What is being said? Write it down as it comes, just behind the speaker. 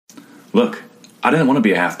Look, I didn't want to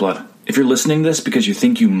be a half-blood. If you're listening to this because you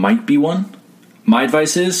think you might be one, my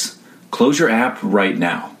advice is close your app right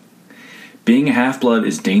now. Being a half-blood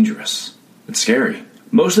is dangerous. It's scary.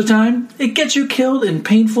 Most of the time, it gets you killed in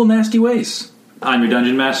painful, nasty ways. I'm your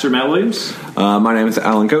Dungeon Master, Matt Williams. My name is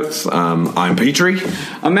Alan Coates. I'm Petrie.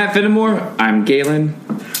 I'm Matt Fenimore. I'm Galen.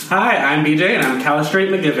 Hi, I'm BJ, and I'm Calistrate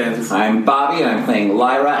McGivens. I'm Bobby, and I'm playing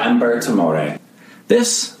Lyra Ember Tamore.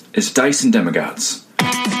 This is Dice and Demigods.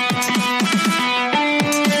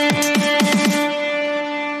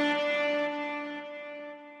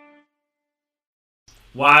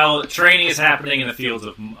 While training is happening in the fields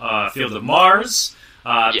of Mars,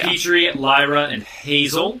 Petrie, Lyra, and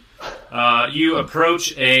Hazel, you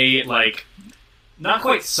approach a, not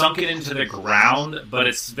quite sunken into the ground, but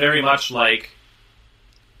it's very much like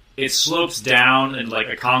it slopes down in,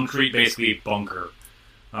 a concrete, basically, bunker,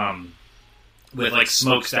 with,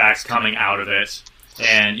 smokestacks coming out of it,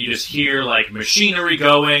 and you just hear, machinery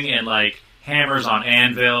going and, hammers on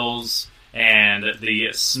anvils, and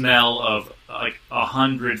the smell of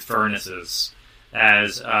 100 furnaces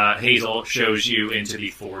as Hazel shows you into the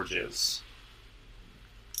forges.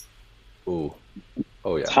 Ooh.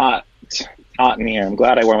 Oh, yeah. It's hot. It's hot in here. I'm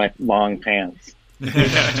glad I wore my long pants.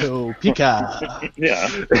 Pika. Yeah.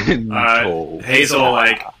 Hazel,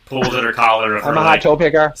 pulls at her collar of I'm her, a hot toe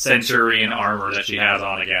picker. Centurion armor that she has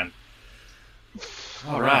on again.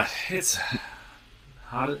 Alright, it's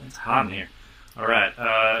hot in here.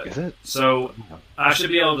 Alright, Is it? So I should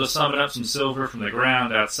be able to summon up some silver from the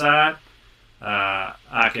ground outside.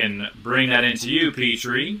 I can bring that into you,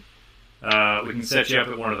 Petrie. We can set you up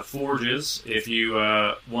at one of the forges if you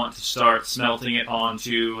want to start smelting it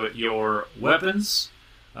onto your weapons.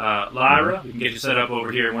 Lyra, we can get you set up over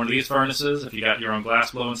here in one of these furnaces if you got your own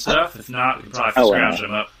glass blowing stuff. If not, we can probably scrounge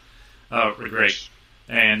them up. Oh, great.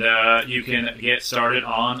 And you can get started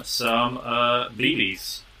on some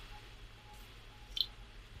BBs.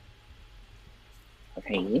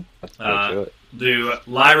 Okay. Do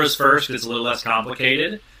Lyra's first because it's a little less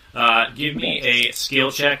complicated. Give me a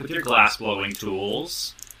skill check with your glass blowing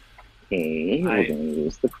tools. Okay, we're going to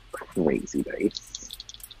use the crazy dice.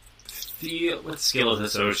 What skill is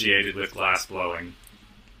associated with glass blowing?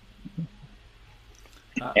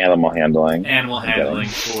 Animal handling. Animal handling,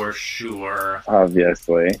 for sure.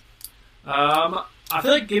 Obviously. I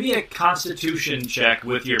feel like give me a Constitution check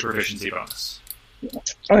with your proficiency bonus.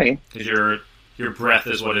 Okay. Because your breath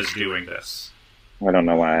is what is doing this. I don't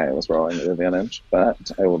know why I was rolling at advantage, but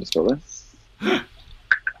I will just roll this.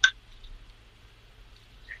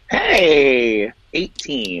 Hey!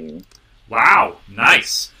 18. Wow,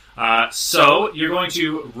 nice. So, you're going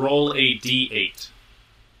to roll a d8.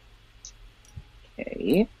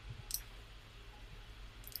 Okay.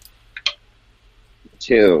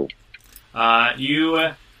 2. You,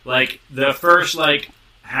 the first,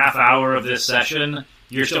 half hour of this session,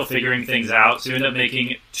 you're still figuring things out, so you end up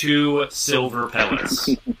making 2 silver pellets.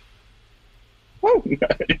 Oh,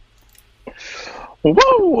 nice.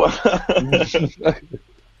 Whoa!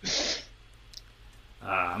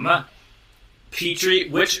 Petrie,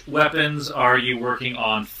 which weapons are you working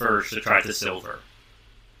on first to try to silver?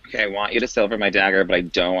 Okay, I want you to silver my dagger, but I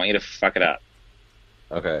don't want you to fuck it up.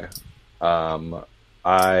 Okay. That's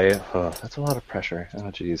a lot of pressure.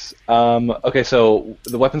 Oh, jeez. Okay, so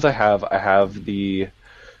the weapons I have the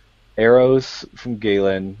arrows from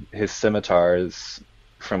Galen, his scimitars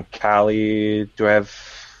from Callie. Do I have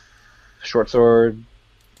short sword?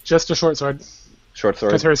 Just a short sword. Short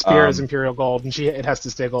sword. Because her spear is Imperial gold, and it has to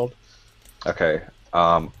stay gold. Okay.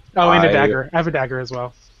 And a dagger. I have a dagger as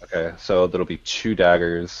well. Okay, so that'll be 2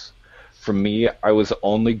 daggers. For me, I was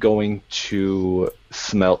only going to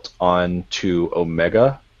smelt on to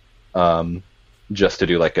Omega, just to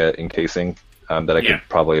do a encasing that I could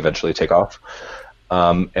probably eventually take off.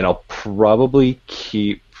 And I'll probably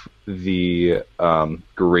keep the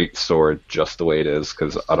great sword just the way it is,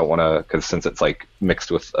 because I don't want to. Because since it's mixed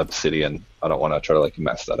with obsidian, I don't want to try to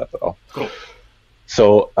mess that up at all. Cool.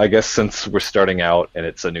 So I guess since we're starting out and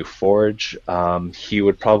it's a new forge, he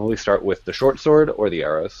would probably start with the short sword or the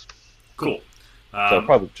arrows. Cool. So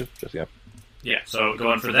probably just yeah. Yeah, so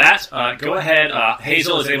going for that, go ahead.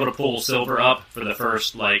 Hazel is able to pull silver up for the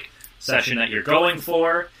first session that you're going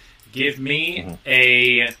for. Give me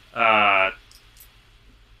a. I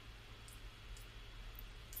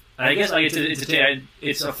guess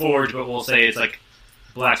it's a forge, but we'll say it's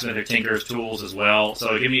blacksmith or tinker's tools as well.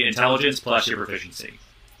 So give me intelligence plus your proficiency.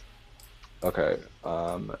 Okay.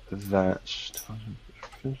 That's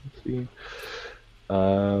proficiency.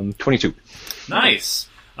 22. Nice.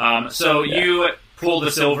 You pull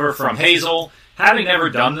the silver from Hazel. Having never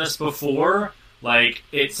done this before, like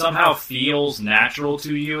it somehow feels natural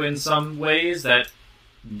to you in some ways that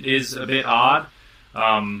is a bit odd.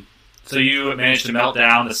 So you manage to melt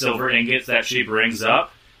down the silver ingots that she brings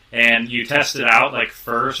up, and you test it out like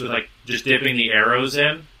first with like just dipping the arrows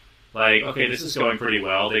in. Like, okay, this is going pretty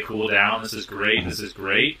well. They cool down. This is great. This is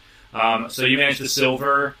great. So you manage to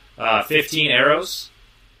silver 15 arrows.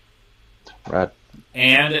 Right.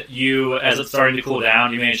 And you, as it's starting to cool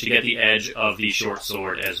down, you manage to get the edge of the short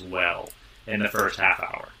sword as well in the first half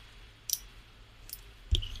hour.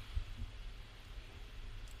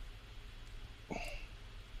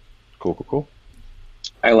 Cool.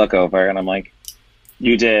 I look over and I'm like,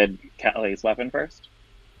 you did Kelly's weapon first?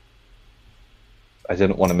 I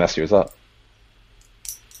didn't want to mess yours up.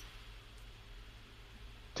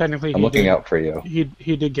 Technically, I'm looking out for you.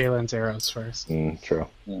 He did Galen's arrows first. True.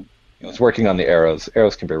 Yeah. I was working on the arrows.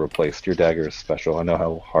 Arrows can be replaced. Your dagger is special. I know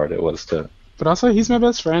how hard it was to... But also, he's my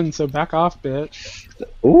best friend, so back off, bitch.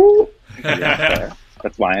 Ooh! Yeah, fair.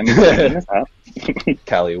 That's why I'm bringing this up.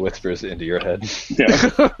 Callie whispers into your head.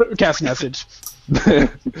 Yeah. Cast message.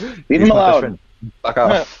 Leave him alone. Back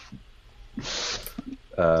off.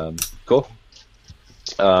 Cool.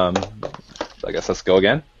 I guess let's go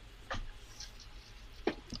again.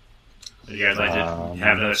 You guys like to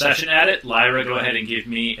have another session at it? Lyra, go ahead and give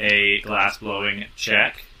me a glass blowing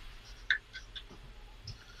check.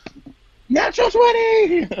 Natural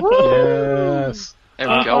 20! Yes. There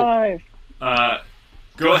we go. 5.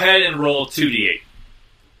 Go ahead and roll 2d8.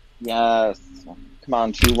 Yes. Come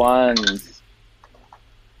on, 2 1s.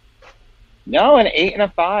 No, an 8 and a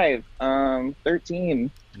 5.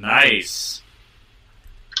 13. Nice.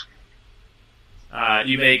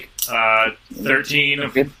 You make 13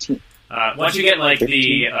 of 15. once you get like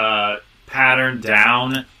the pattern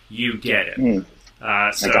down, you get it.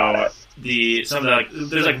 So got it. some of the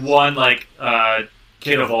there's like one like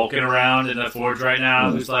kid of Vulcan around in the forge right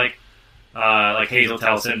now who's like Hazel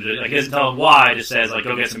tells him to, like, he doesn't tell him why, just says like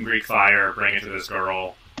go get some Greek fire, bring it to this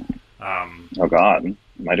girl. Oh God, am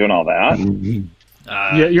I doing all that?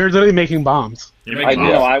 Yeah, you're literally making bombs. You're I making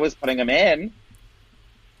didn't know bombs. I was putting them in.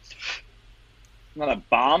 I'm not a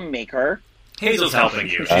bomb maker. Hazel's helping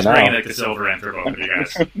you. I She's know. bringing like the silver in for both of you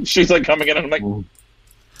guys. She's like coming in, and I'm like,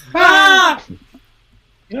 Ah!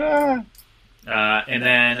 ah. And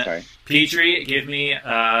then Sorry. Petrie, give me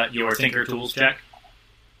your Tinker Tools check.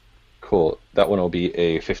 Cool. That one will be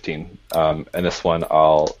a 15. And this one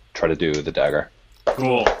I'll try to do the dagger.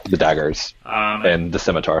 Cool. The daggers. Um, And the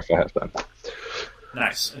scimitar if I have time.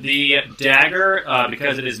 Nice. The dagger,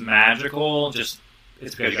 because it is magical, it's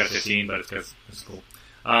because you got a 15, but it's because it's cool.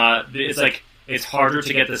 It's like, it's harder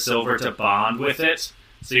to get the silver to bond with it,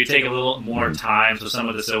 so you take a little more time, so some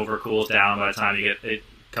of the silver cools down by the time you get it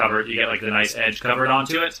covered, you get like the nice edge covered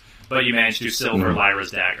onto it, but you manage to silver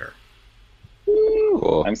Lyra's dagger.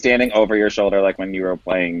 Cool. I'm standing over your shoulder like when you were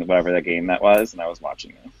playing whatever that game that was, and I was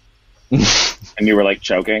watching you. And you were like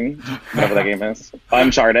choking, whatever that game is.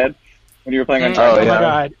 Uncharted. When you were playing Oh Uncharted. yeah. my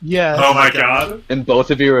god, yes. Oh my god. And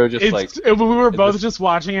both of you are just We were both this- just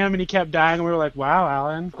watching him, and he kept dying, and we were like, "Wow,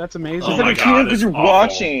 Alan, that's amazing." Oh But my I God, can't that's because you're awful.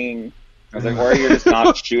 watching. I was like, or you're just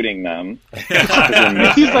not shooting them.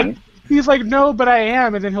 'Cause you're He's like, "No, but I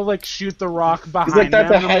am," and then he'll like shoot the rock behind He's like, that's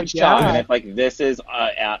him. a and I'm like, headshot. "Yeah." And if like this is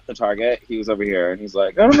at the target, he was over here, and he's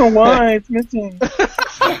like, I don't know why it's missing.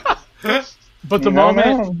 But the No, moment,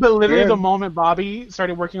 no. but literally Good. the moment Bobby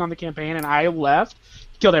started working on the campaign and I left,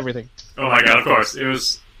 he killed everything. Oh my god, of course. It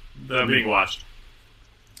was being watched.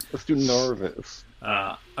 Let's do nervous.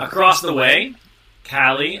 Across the way,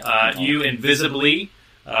 Callie, you invisibly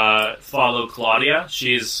follow Claudia.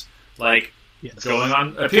 She's like Yes.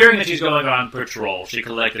 appearing that she's going on patrol. She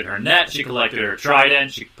collected her net, she collected her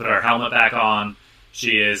trident, she put her helmet back on.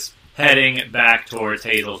 She is heading back towards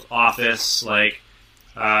Hazel's office,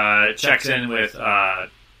 checks in with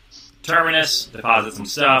Terminus, deposits some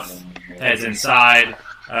stuff, heads inside,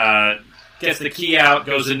 gets the key out,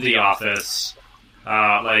 goes into the office.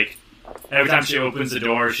 Every time she opens the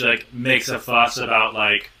door, she makes a fuss about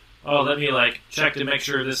oh, let me check to make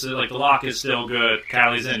sure this is the lock is still good.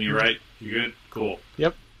 Callie's in, you right? You good? Cool.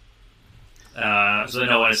 Yep. So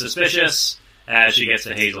no one is suspicious. As she gets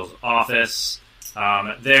to Hazel's office,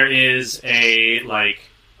 there is a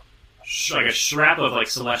a strap of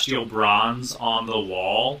celestial bronze on the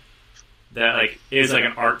wall that is an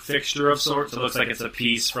art fixture of sorts. It looks like it's a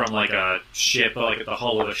piece from a ship, the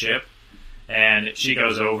hull of a ship. And she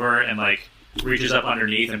goes over and reaches up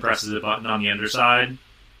underneath and presses a button on the underside,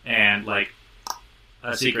 and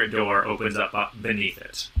a secret door opens up beneath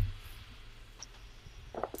it.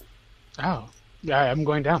 Oh, yeah, I'm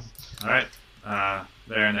going down. All right,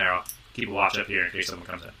 there and there. I'll keep a watch up here in case someone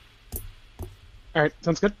comes in. All right,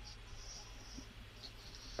 sounds good.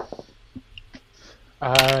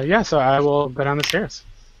 Yeah, so I will go down the stairs.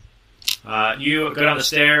 You go down the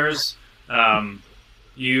stairs.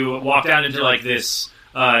 You walk down into like this.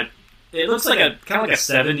 It looks like a kind of like a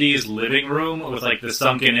 '70s living room with like the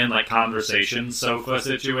sunken in like conversation sofa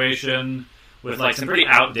situation with like some pretty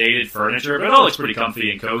outdated furniture, but it all looks pretty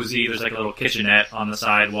comfy and cozy. There's like a little kitchenette on the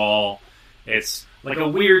side wall. It's like a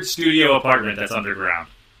weird studio apartment that's underground.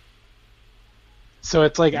 So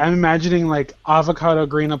it's like I'm imagining like avocado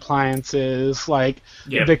green appliances, like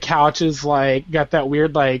Yep. the couch is like got that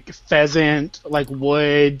weird like pheasant like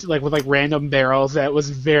wood like with like random barrels that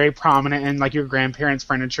was very prominent in like your grandparents'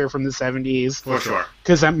 furniture from the 70s. For sure.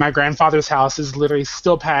 Because my grandfather's house is literally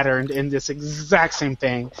still patterned in this exact same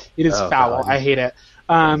thing. It is Oh, foul. God. I hate it.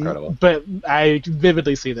 Incredible. But I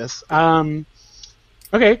vividly see this.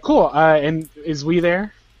 Okay, cool. And is we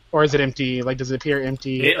there? Or is it empty? Like, does it appear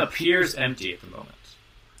empty? It appears empty at the moment.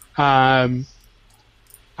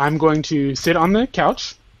 I'm going to sit on the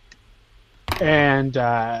couch, and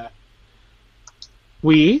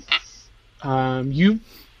you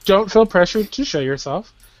don't feel pressured to show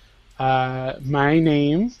yourself. My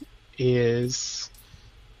name is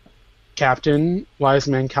Captain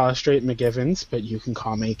Wiseman Calistrate McGivens, but you can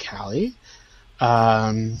call me Callie.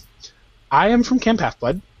 I am from Camp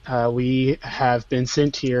Half-Blood. We have been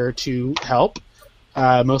sent here to help,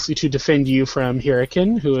 mostly to defend you from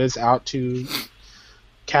Hurricane, who is out to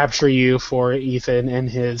capture you for Ethan and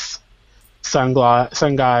his sun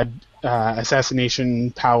god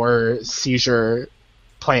assassination power seizure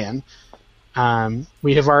plan.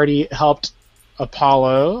 We have already helped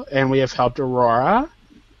Apollo, and we have helped Aurora.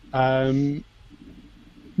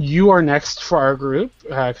 You are next for our group,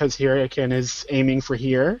 because Hurricane is aiming for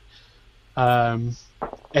here.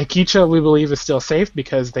 Akicha, we believe, is still safe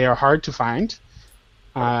because they are hard to find,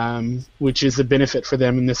 which is a benefit for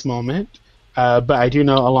them in this moment. But I do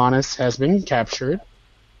know Alanis has been captured.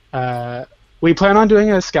 We plan on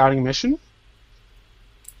doing a scouting mission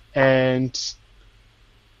and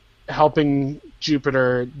helping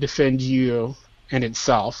Jupiter defend you and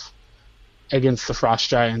itself against the frost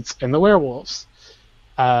giants and the werewolves.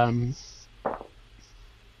 I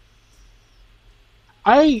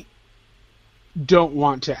don't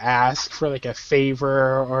want to ask for like a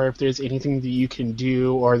favor or if there's anything that you can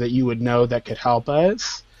do or that you would know that could help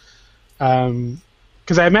us.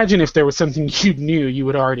 Because I imagine if there was something you knew, you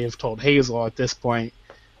would already have told Hazel at this point.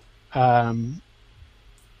 But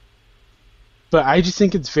I just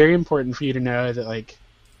think it's very important for you to know that like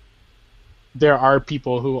there are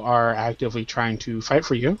people who are actively trying to fight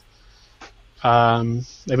for you. I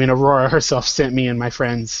mean, Aurora herself sent me and my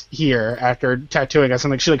friends here after tattooing us,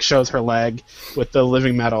 and like she like shows her leg with the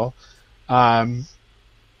living metal. We're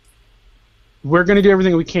gonna do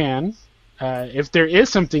everything we can. If there is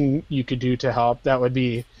something you could do to help, that would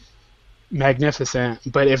be magnificent.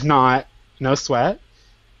 But if not, no sweat.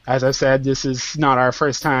 As I said, this is not our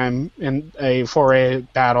first time in a foray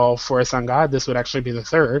battle for a sun god. This would actually be the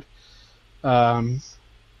third. But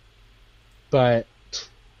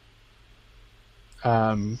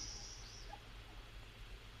our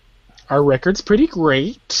record's pretty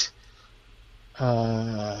great.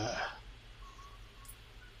 But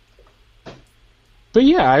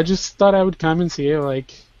yeah, I just thought I would come and see,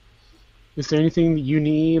 like, is there anything that you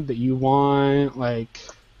need, that you want, like,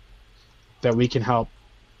 that we can help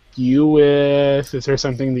you with? Is there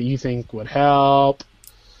something that you think would help?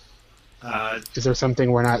 Is there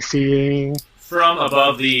something we're not seeing? From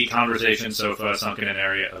above the conversation sofa, sunken in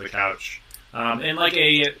area of the couch, in like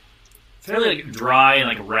a fairly like dry and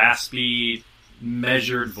like raspy,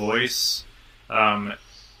 measured voice,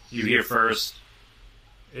 you hear first,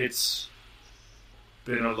 "It's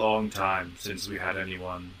been a long time since we had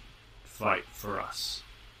anyone fight for us."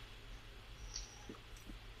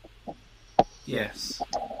 Yes.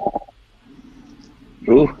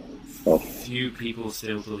 Ooh. Oh. Few people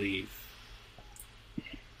still believe.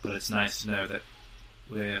 But it's nice to know that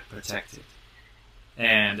we're protected.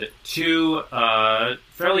 And two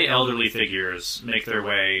fairly elderly figures make their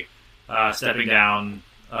way, stepping down.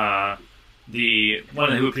 The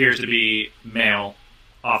one who appears to be male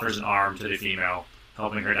offers an arm to the female,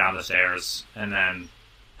 helping her down the stairs, and then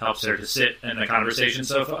helps her to sit in the conversation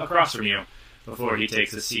sofa across from you before he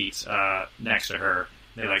takes a seat next to her.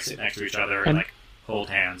 They like sit next to each other and like hold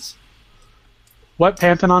hands. What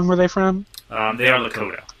Pantheon were they from? They are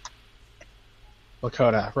Lakota.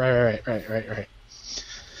 Lakota. Right.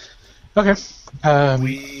 Okay.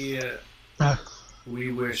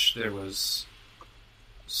 We wish there was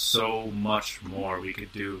so much more we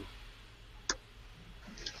could do.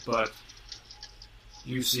 But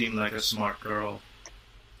You seem like a smart girl.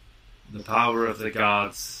 The power of the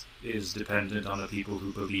gods is dependent on the people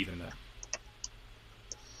who believe in them.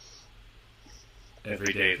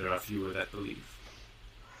 Every day there are fewer that believe.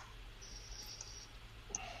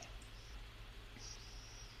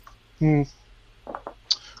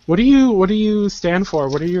 What do you stand for?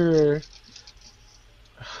 What are your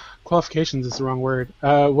qualifications? Is the wrong word.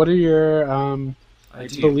 What are your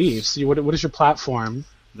Ideals. beliefs? What is your platform?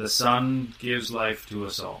 The sun gives life to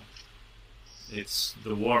us all. It's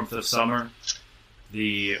the warmth of summer,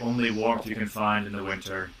 the only warmth you can find in the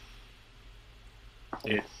winter.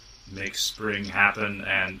 It makes spring happen,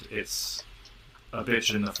 and it's a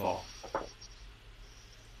bitch in the fall.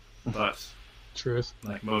 But, Truth.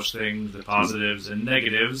 like most things, the positives and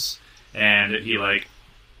negatives, and he, like,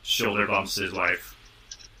 shoulder bumps his wife.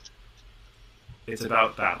 It's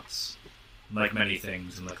about balance, like many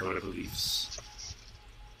things in Lakota beliefs.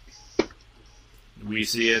 We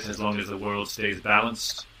see it as long as the world stays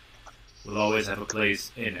balanced, we'll always have a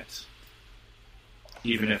place in it.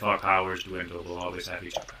 Even if our powers dwindle, we'll always have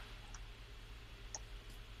each other.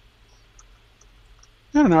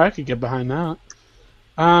 I don't know. I could get behind that.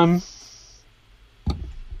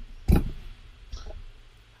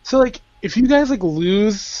 So, like, if you guys, like,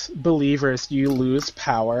 lose believers, do you lose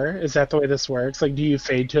power? Is that the way this works? Like, do you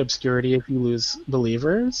fade to obscurity if you lose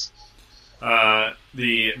believers?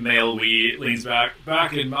 The male Wee leans back.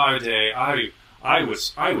 Back in my day, I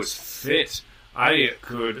was fit. I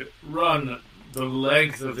could run the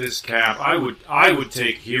length of this camp. I would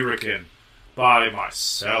take Hurricane by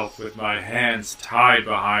myself with my hands tied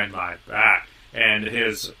behind my back. And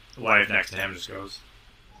his wife next to him just goes,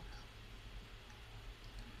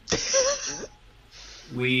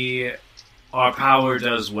 our power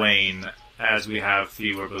does wane as we have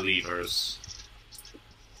fewer believers.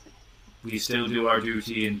 We still do our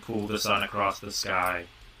duty and pull the sun across the sky.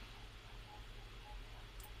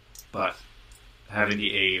 But having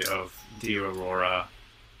the aid of dear Aurora,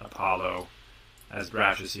 Apollo, as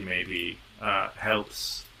brash as he may be,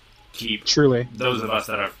 helps keep Truly. those of us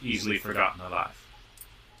that are easily forgotten alive.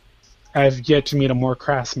 I've yet to meet a more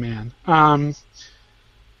crass man.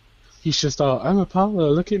 He's just all, I'm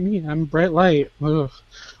Apollo, look at me, I'm bright light. Ugh.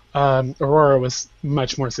 Aurora was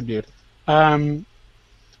much more subdued.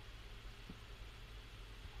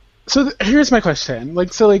 So here's my question.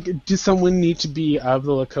 Does someone need to be of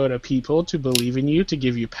the Lakota people to believe in you, to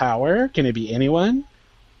give you power? Can it be anyone?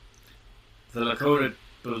 The Lakota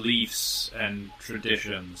beliefs and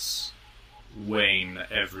traditions wane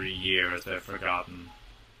every year as they're forgotten.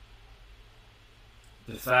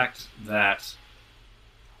 The fact that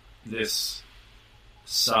this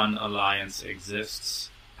Sun Alliance exists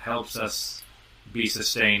helps us be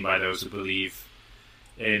sustained by those who believe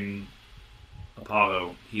in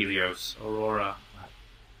Apollo, Helios, Aurora,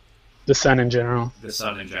 The sun in general. the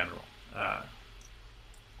sun in general.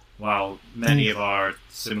 While many of our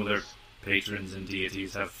similar patrons and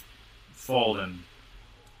deities have fallen,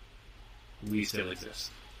 we still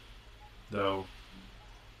exist. Though,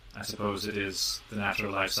 I suppose it is the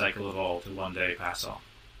natural life cycle of all to one day pass on.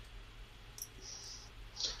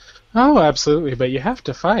 Oh, absolutely, but you have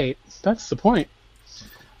to fight. That's the point.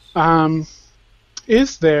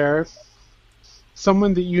 Is there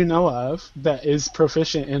someone that you know of that is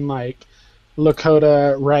proficient in, like,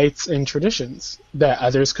 Lakota rites and traditions that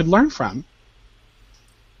others could learn from?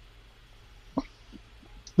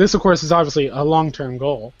 This, of course, is obviously a long-term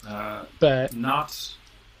goal, but Not...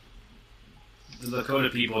 The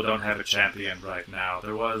Lakota people don't have a champion right now.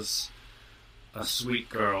 There was a sweet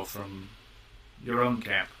girl from your own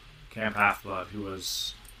camp, Camp Half-Blood, who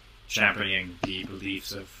was championing the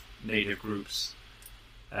beliefs of native groups,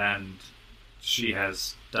 and she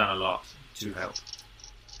has done a lot to help.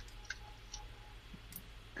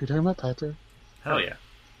 Are you talking about Piper? Hell yeah.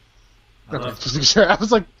 I Okay, love just make sure. I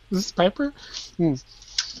was like, is this Piper?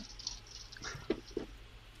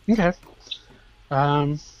 Okay.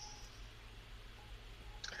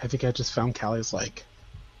 I think I just found Callie's, like,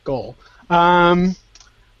 goal. Alright,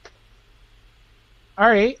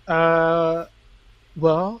 well,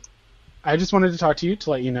 I just wanted to talk to you to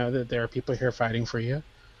let you know that there are people here fighting for you.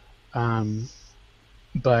 But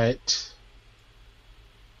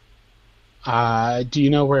do you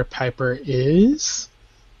know where Piper is?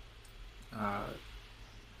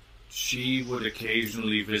 She would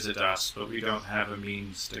occasionally visit us, but we don't have a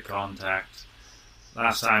means to contact.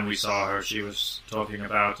 Last time we saw her, she was talking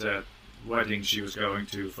about a wedding she was going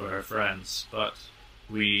to for her friends, but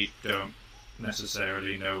we don't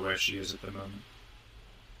necessarily know where she is at the moment.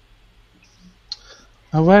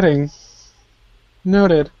 A wedding.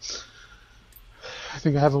 Noted. I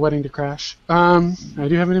think I have a wedding to crash. I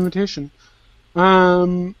do have an invitation.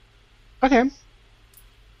 Okay.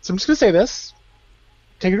 So I'm just going to say this.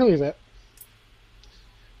 Take it or leave it.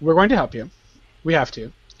 We're going to help you. We have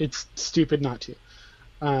to. It's stupid not to.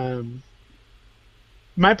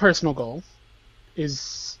 My personal goal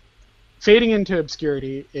is fading into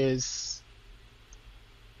obscurity is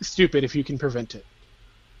stupid if you can prevent it.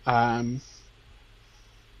 I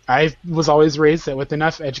was always raised that with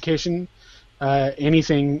enough education,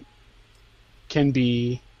 anything can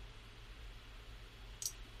be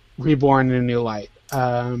reborn in a new light.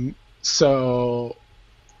 So,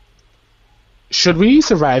 should we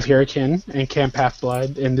survive Hurricane and Camp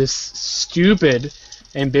Half-Blood and this stupid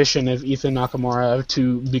ambition of Ethan Nakamura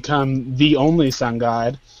to become the only sun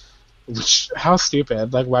god, which, how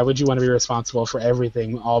stupid. Like, why would you want to be responsible for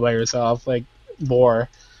everything all by yourself? Like, bore.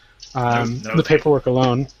 The paperwork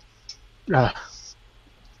alone.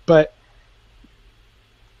 But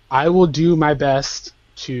I will do my best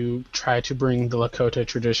to try to bring the Lakota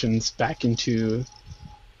traditions back into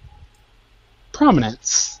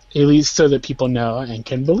prominence, at least so that people know and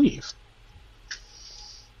can believe.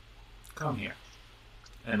 Come here.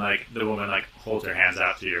 And, like, the woman, like, holds her hands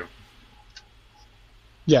out to you.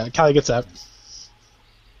 Yeah, Callie gets up.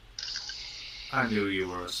 I knew you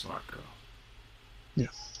were a smart girl. Yeah.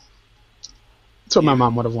 That's what my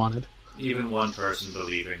mom would have wanted. Even one person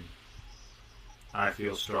believing. I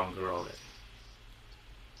feel stronger already.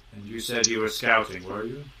 And you said you were scouting, were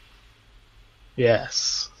you?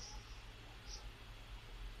 Yes.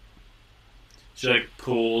 She, like,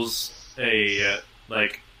 pulls a,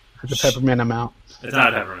 The peppermint amount. It's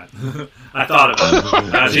not a peppermint. I thought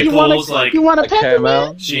of it. She You pulls, you want a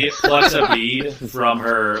peppermint? She plucks a bead from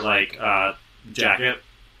her, jacket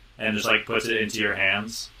and just, puts it into your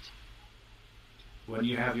hands. When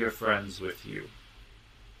you have your friends with you,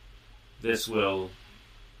 this will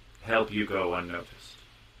help you go unnoticed.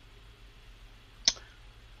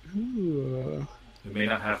 Ooh. You may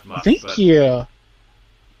not have much, Thank but you.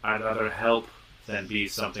 I'd rather help than be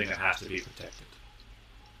something that has to be protected.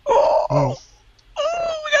 Oh,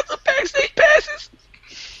 we got some backstage passes.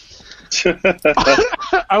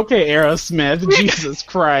 Okay, Aerosmith. Jesus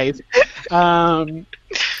Christ.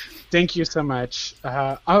 Thank you so much.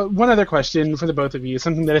 One other question for the both of you,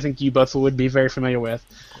 something that I think you both would be very familiar with.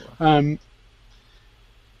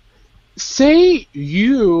 Say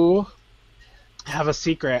you have a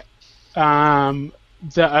secret that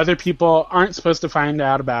other people aren't supposed to find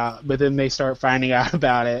out about, but then they start finding out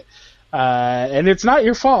about it. And it's not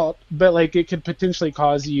your fault, but it could potentially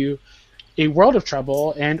cause you a world of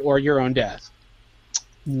trouble and or your own death.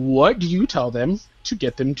 What do you tell them to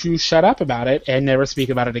get them to shut up about it and never speak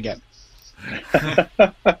about it again?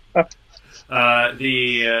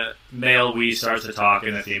 The male we starts to talk,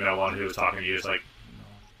 and the female one who was talking to you is like,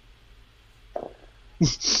 no.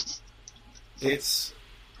 It's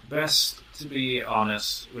best to be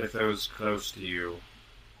honest with those close to you,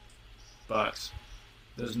 but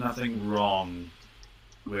there's nothing wrong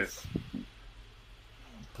with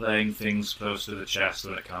playing things close to the chest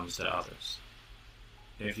when it comes to others.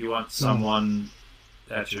 If you want someone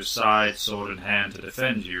at your side, sword in hand, to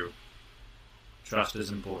defend you, trust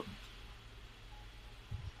is important.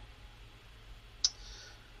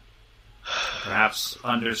 Perhaps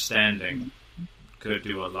understanding could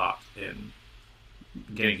do a lot in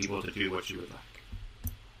getting people to do what you would like.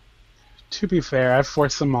 To be fair, I've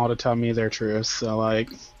forced them all to tell me their truths, so I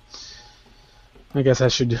guess I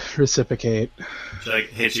should reciprocate. She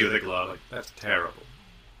hits you with a glove, that's terrible.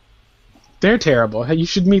 They're terrible. Hey, you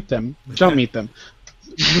should meet them. Don't meet them.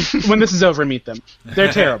 When this is over, meet them.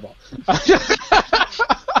 They're terrible. I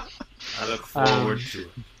look forward to it.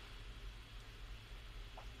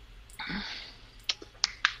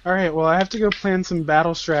 Alright, well, I have to go plan some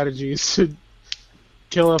battle strategies to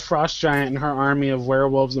kill a frost giant and her army of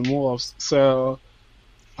werewolves and wolves. So,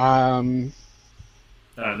 the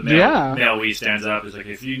male Wee stands up. He's like,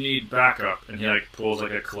 if you need backup, and he pulls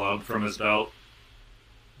a club from his belt.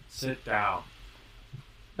 Sit down.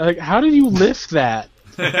 How did you lift that?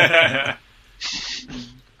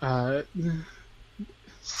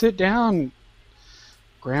 Sit down,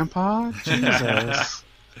 Grandpa. Jesus.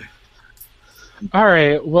 All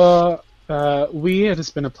right. Well, it has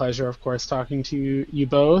been a pleasure, of course, talking to you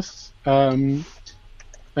both.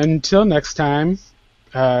 Until next time,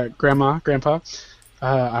 Grandma, Grandpa,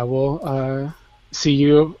 I will see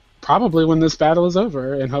you probably when this battle is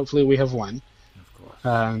over, and hopefully we have won. Of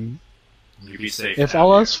course. You be safe. If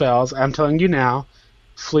all else fails, I'm telling you now,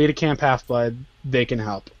 flee to Camp Half-Blood. They can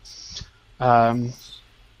help. Thank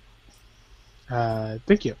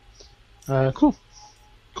you. Cool.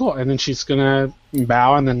 Cool. And then she's gonna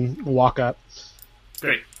bow and then walk up.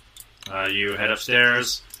 Great. You head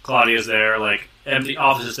upstairs. Claudia's there. Like, empty.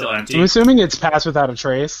 Office is still empty. I'm assuming it's pass without a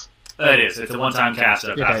trace. It is. It's a one-time cast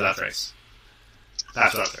of Pass Okay. Without Trace.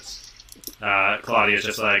 Pass Without Trace. Claudia's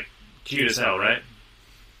just like cute as hell, right?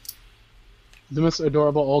 The most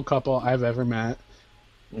adorable old couple I've ever met.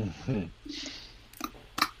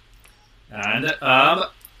 And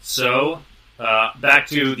so back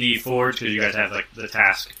to the forge because you guys have like the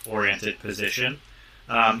task-oriented position.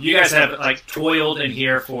 You guys have like toiled in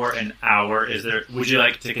here for an hour. Would you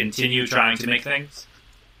like to continue trying to make things?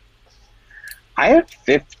 I have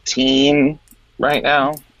 15 right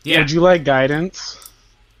now. Yeah, Would you like guidance?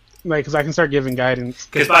 Like, because I can start giving guidance.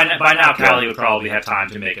 because by now Callie would probably have time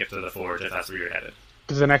to make it to the forge if that's where you're headed.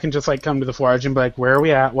 Because then I can just like come to the forge and be like, where are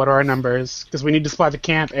we at? What are our numbers? Because we need to supply the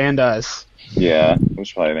camp and us. Yeah, we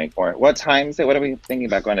should probably make more. What time is it? What are we thinking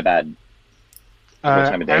about going to bed?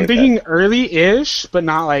 time of day I'm is thinking early-ish, but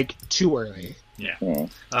not like too early. Yeah.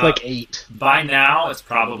 Like 8. By now, it's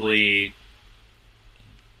probably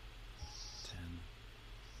 10,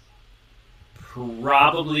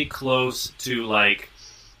 probably close to like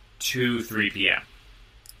 2-3 p.m.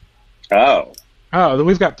 Oh. Oh, then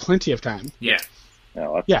we've got plenty of time. Yeah.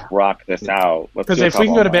 No, let's Yeah. rock this out. Because if we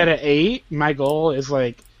can go to bed at 8, my goal is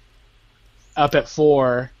like up at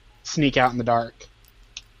 4, sneak out in the dark,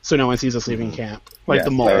 so no one sees us leaving camp, like Yeah,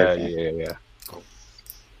 the mole. Yeah.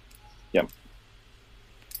 Yep.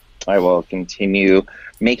 I will continue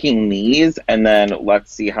making these, and then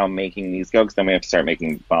let's see how making these go, because then we have to start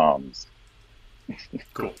making bombs.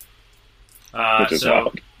 Cool. Which is So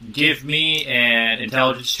wild. give me an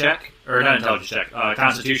intelligence check, or not intelligence check,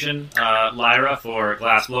 Constitution, Lyra for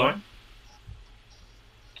glass blowing.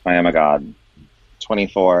 I am a god.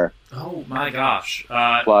 24 Oh my gosh!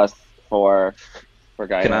 plus 4 for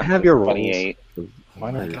guidance. Can I have your rolls? 28. Why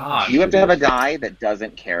Oh my not? god! You have to have a die that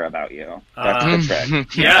doesn't care about you. That's the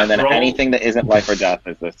trick. Yeah, And then roll, anything that isn't life or death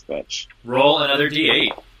is this bitch. roll another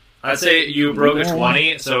d8. I'd say you broke a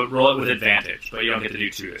 20, so roll it with advantage, but you don't get to do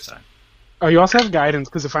 2 this time. Oh, you also have guidance,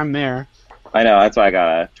 because if I'm there... I know, that's why I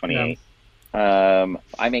got a 28.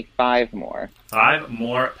 I make 5 more. 5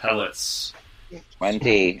 more pellets.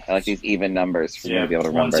 20. I like these even numbers for me to be able to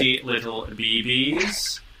remember. 20 little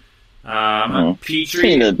BBs. Mhm.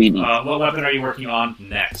 Petrie, Little BBs. what weapon are you working on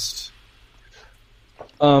next?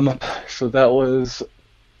 So that was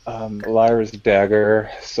Lyra's dagger.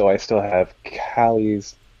 So I still have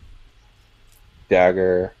Callie's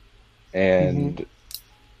dagger, and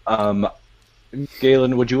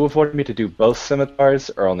Galen, would you have wanted me to do both scimitars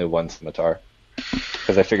or only one scimitar?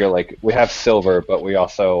 Because I figure like we have silver, but we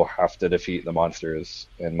also have to defeat the monsters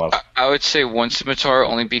in monster. I would say one scimitar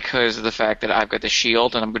only because of the fact that I've got the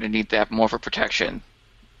shield and I'm going to need that more for protection.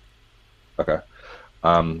 Okay.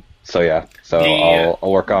 So yeah. So The-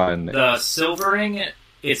 I'll work on. The silvering,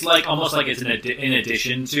 it's like almost like it's in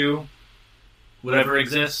addition to whatever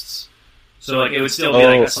exists. So like it would still be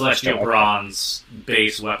like a celestial okay. bronze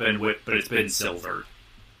base weapon, but it's been silvered.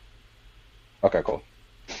 Okay, cool.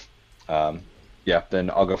 Yeah, then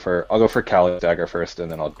I'll go for Callie's dagger first,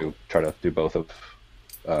 and then I'll try to do both of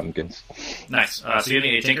Gin's. Nice. So give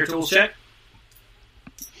me a Tinker Tools check.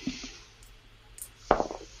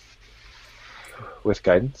 With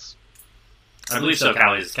guidance. I believe so.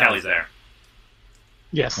 Callie's there.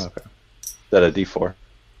 Yes. Okay. Is that a D4?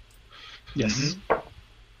 Yes.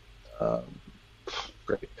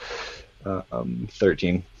 Great.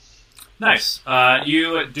 13. Nice.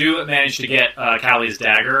 You do manage to get Callie's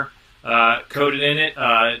dagger coated in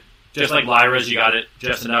it. Just like Lyra's, you got it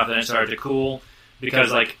just enough, then it started to cool.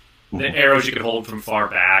 Because, like, the arrows you could hold from far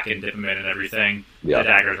back and dip them in and everything, Yeah. the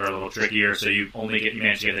daggers are a little trickier, so you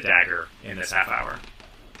manage to get the dagger in this half hour.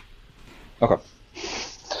 Okay.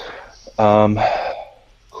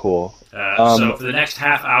 Cool. So for the next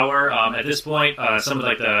half hour, at this point, some of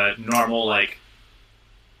like the normal like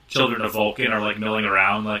children of Vulcan are like milling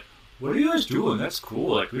around, like, "What are you guys doing? That's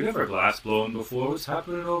cool. Like, we never glass blown before. What's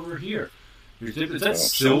happening over here? Is that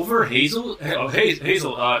Silver Hazel? Oh,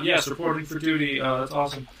 Hazel. Yes, reporting for duty. That's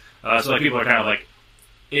awesome. So like people are kind of like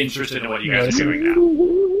interested in what you guys are doing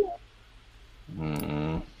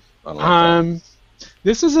now. I like that.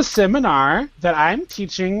 This is a seminar that I'm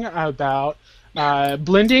teaching about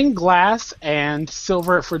blending glass and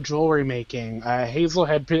silver for jewelry making. Hazel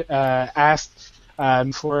had asked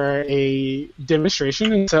for a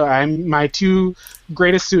demonstration, and so my 2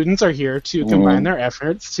 greatest students are here to combine their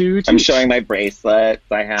efforts to teach. I'm showing my bracelets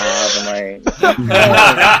I have, and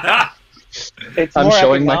my... It's I'm more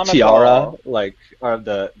showing my economical. tiara, like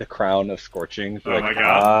the crown of scorching. Oh like, my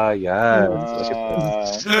god.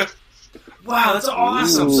 yes. wow, that's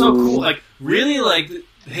awesome, so cool. Like, really, like,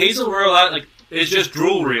 Hazel Row, like, is just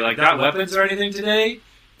jewelry, like, not weapons or anything today?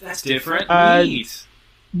 That's different. Neat.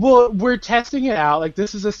 Well, we're testing it out. Like,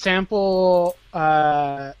 this is a sample.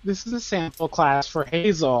 This is a sample class for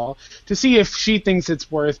Hazel to see if she thinks it's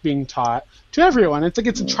worth being taught to everyone. It's like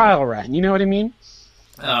it's a trial run. You know what I mean?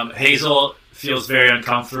 Hazel feels very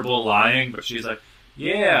uncomfortable lying, but she's like,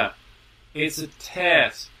 "Yeah, it's a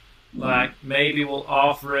test. Like, maybe we'll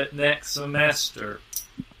offer it next semester."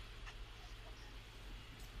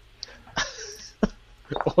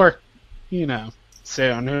 Or, you know,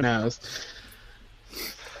 soon. Who knows?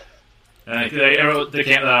 And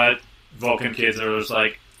the Vulcan kids are just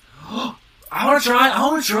like, oh, I want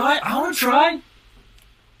to try.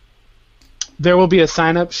 There will be a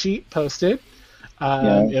sign-up sheet posted.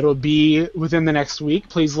 It'll be within the next week.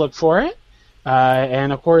 Please look for it.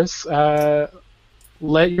 And, of course,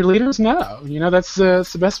 let your leaders know. You know, that's the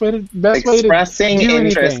best way to Expressing do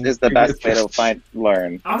interest anything. is the best way to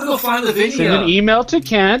learn. I'm going to go find the video. Send an email to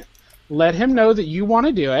Kent. Let him know that you want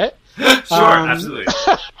to do it. Sure, absolutely.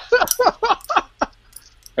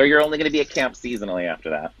 Or you're only going to be at camp seasonally after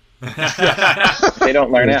that. If they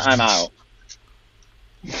don't learn it, I'm out.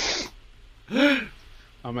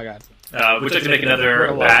 Oh my god. Would you like to make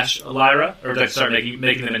another batch, Lyra? Or would you like to start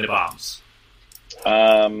making them into bombs?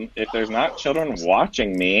 If there's not children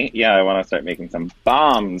watching me, yeah, I want to start making some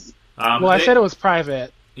bombs. I said it was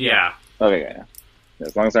private. Yeah. Okay, yeah.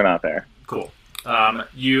 As long as they're not there. Cool.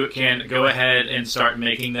 You can go ahead and start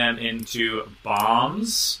making them into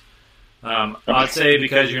bombs. I'd say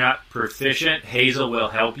because you're not proficient, Hazel will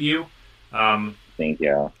help you. Thank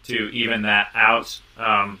you. To even that out.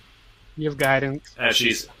 You have guidance. As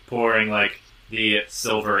she's pouring, like, the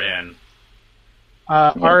silver in.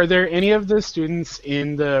 Are there any of the students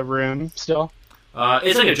in the room still?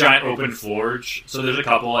 It's like a giant open forge, so there's a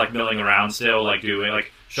couple, like, milling around still, like, doing,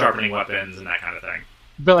 like, sharpening weapons and that kind of thing.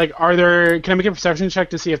 But, like, can I make a perception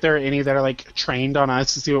check to see if there are any that are, like, trained on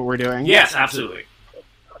us to see what we're doing? Yes, absolutely.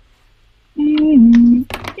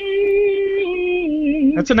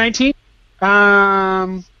 That's a 19. It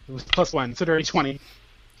was +1, so dirty 20.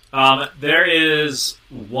 There is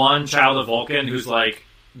one child of Vulcan who's, like,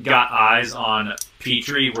 got eyes on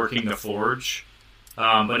Petrie working the forge,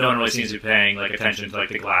 but no one really seems to be paying, like, attention to, like,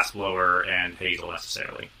 the glass blower and Hazel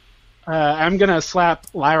necessarily. I'm gonna slap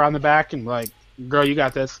Lyra on the back and be like, girl, you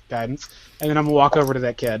got this, guidance. And then I'm gonna walk over to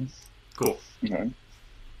that kid. Cool. Mm-hmm.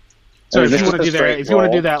 So if you want to do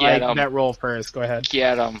that, Get like, that roll first, go ahead.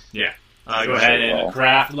 Get him. Yeah. Go ahead and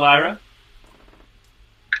craft, Lyra.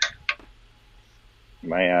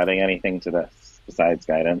 Am I adding anything to this besides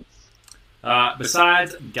guidance?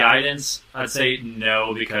 Besides guidance, I'd say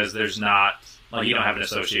no, because there's not, like, you don't have an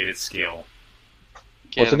associated skill.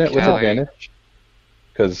 Wasn't it with advantage?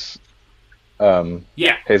 Because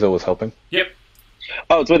yeah, Hazel was helping. Yep.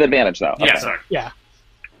 Oh, it's with advantage though. Yeah, Okay. sorry. Yeah.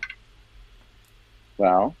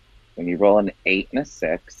 Well, when you roll an 8 and a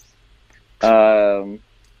 6,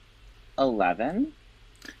 11.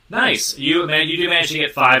 Nice. You do manage to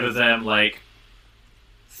get 5 of them, like,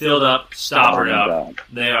 filled up, stoppered up.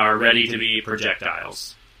 They are ready to be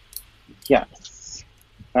projectiles. Yes.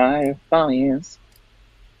 5 volleys.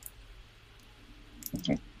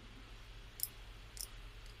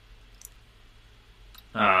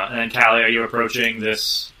 And then, Callie, are you approaching the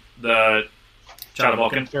Child of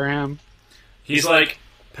Vulcan? Sure am. He's, like,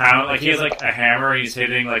 he has, like, a hammer, he's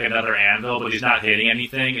hitting, like, another anvil, but he's not hitting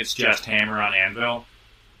anything, it's just hammer on anvil.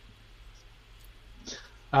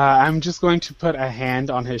 I'm just going to put a hand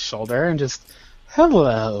on his shoulder and just,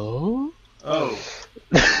 hello. Oh.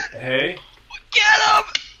 Hey. Get him!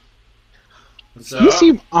 What's You up?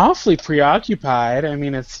 seem awfully preoccupied. I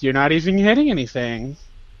mean, you're not even hitting anything.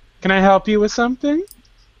 Can I help you with something?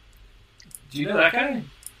 Do you know that guy?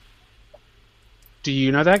 Do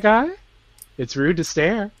you know that guy? It's rude to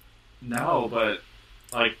stare. No, but,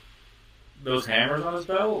 like, those hammers on his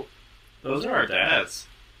belt, those are our dad's.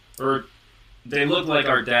 Or, they look like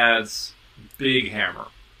our dad's big hammer.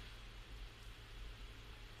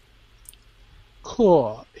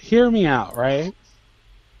 Cool. Hear me out, right?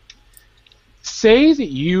 Say that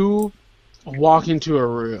you walk into a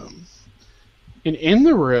room, and in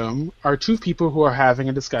the room are two people who are having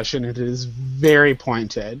a discussion, and it is very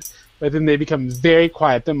pointed, but then they become very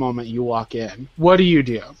quiet the moment you walk in. What do you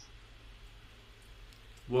do?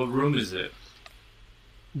 What room is it?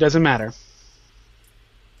 Doesn't matter.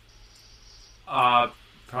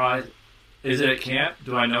 Probably. Is it at camp?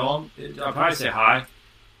 Do I know him? I'll probably say hi.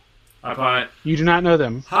 You do not know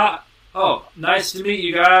them. Hi. Oh, nice to meet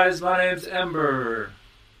you guys. My name's Ember.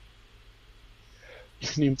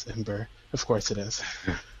 Your name's Ember. Of course it is.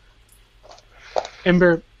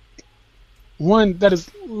 Ember, one, that is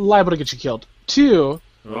liable to get you killed. Two,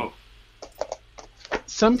 Oh.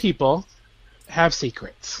 some people have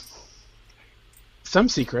secrets. Some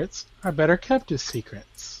secrets are better kept as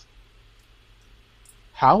secrets.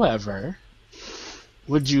 However,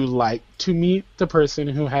 would you like to meet the person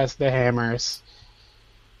who has the hammers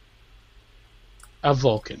of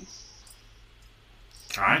Vulcan?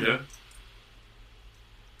 Kinda.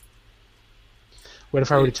 What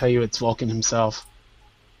if I were to tell you it's Vulcan himself,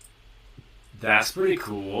 That's pretty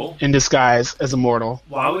cool. in disguise as a mortal?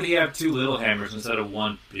 Why would he have two little hammers instead of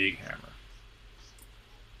one big hammer?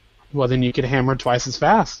 Well, then you could hammer twice as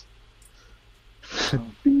fast.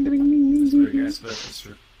 Ding, ding, ding, That's ding, very ding. good. That's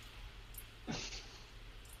true.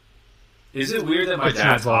 Is it weird that my It's not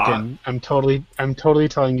dad's hot? Vulcan. I'm totally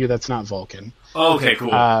telling you that's not Vulcan. Oh, okay, cool.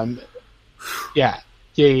 Yeah.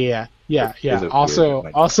 Is it Also,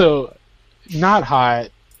 weird? also, not hot.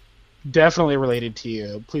 Definitely related to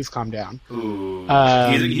you. Please calm down. Ooh.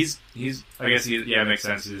 Um, he's. I guess he. Yeah, it makes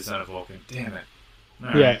sense. He's the son of Vulcan. Damn it. All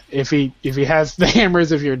right. Yeah, if he has the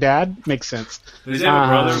hammers of your dad, makes sense. Does he have a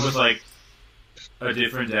brother Um, with like a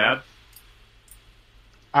different dad?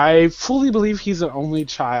 I fully believe he's an only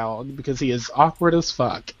child because he is awkward as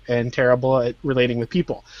fuck and terrible at relating with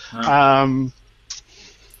people. Huh.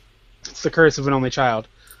 It's the curse of an only child.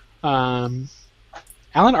 Alan,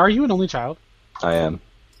 are you an only child? I am.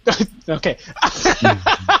 Okay.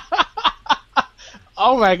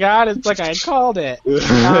 Oh my god, it's like I called it.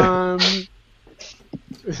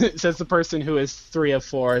 Says the person who is 3 of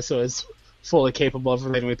 4, so is fully capable of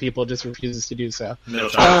relating with people, just refuses to do so. Middle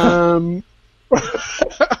child.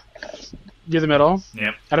 You're the middle?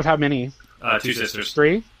 Yep. Out of how many? 2 sisters.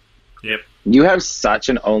 3? Yep. You have such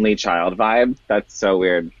an only child vibe. That's so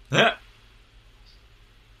weird.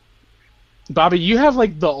 Bobby, you have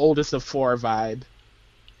like the oldest of 4 vibe.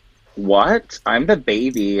 What? I'm the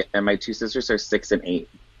baby, and my 2 sisters are 6 and 8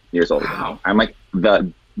 years older than Wow. me. I'm like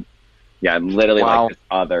I'm literally Wow. like this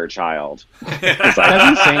other child. That's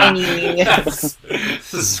insane. That's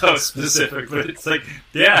so specific, but it's like,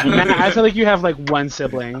 yeah. Man, I feel like you have like one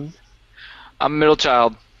sibling. I'm a middle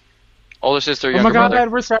child. Older sister, Oh younger my god, brother.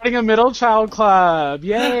 we're starting a middle child club.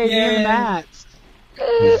 Yay, me and Matt.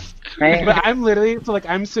 But I'm literally, so like,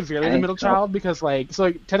 I'm severely the middle child because like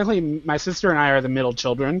technically my sister and I are the middle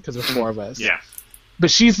children because there's 4 of us. Yeah.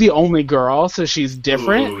 But she's the only girl, so she's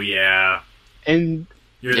different. Ooh, yeah. And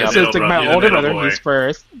You're Yeah, the so middle it's like bro- my you're the older middle brother, boy. he's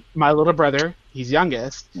first. My little brother, he's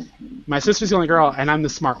youngest. My sister's the only girl, and I'm the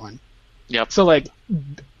smart one. Yep. So like,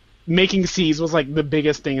 making C's was like the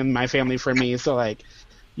biggest thing in my family for me. So like,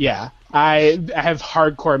 yeah, I have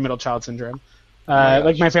hardcore middle child syndrome.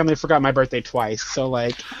 Like my family forgot my birthday twice, so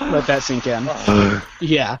like, let that sink in.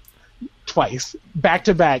 Yeah, twice, back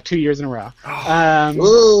to back, 2 years in a row.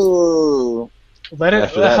 Ooh. Let it.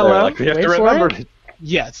 After that, they're Hello. like, we have Wait to for remember it.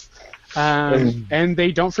 Yes. And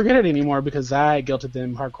they don't forget it anymore because I guilted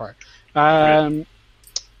them hardcore.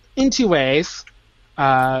 In 2 ways.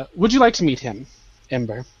 Would you like to meet him,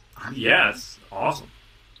 Ember? Yes. Awesome.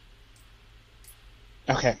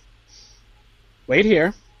 Okay. Wait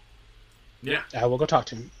here. Yeah. I will go talk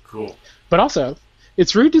to him. Cool. But also,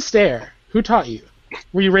 it's rude to stare. Who taught you?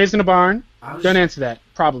 Were you raised in a barn? I was Don't answer that.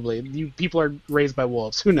 Probably. You people are raised by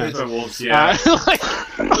wolves. Who knows? by wolves, yeah. Like,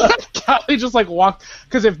 Callie just like walked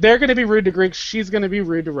because if they're gonna be rude to Greeks, she's gonna be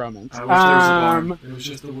rude to Romans. I wish there was a barn. It was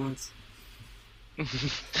just the woods.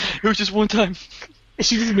 It was just one time.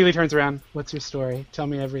 She just immediately turns around. What's your story? Tell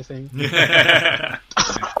me everything.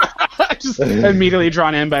 Just immediately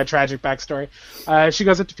drawn in by a tragic backstory. She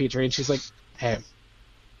goes up to Petrie and she's like, "Hey,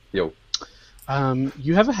 Yo.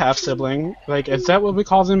 you have a half sibling. Like, is that what we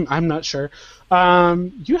call them? I'm not sure.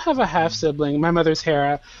 You have a half sibling. My mother's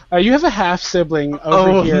Hera. You have a half sibling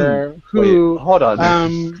over here who. Wait, hold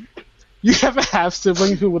on. You have a half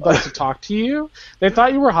sibling who would like to talk to you. They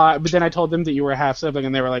thought you were hot, but then I told them that you were a half sibling,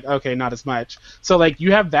 and they were like, "Okay, not as much." So like,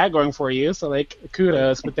 you have that going for you. So like,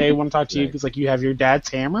 kudos. But they want to talk to you because like you have your dad's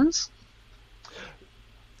hammers.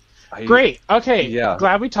 Great. Okay. Yeah.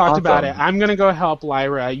 Glad we talked about it. Awesome. I'm gonna go help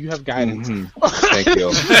Lyra. You have guidance. Thank you.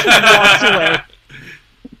 Walks away.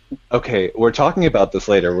 Okay, we're talking about this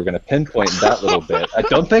later. We're going to pinpoint that little bit. I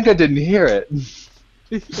don't think I didn't hear it.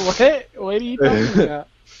 What? What are you talking about?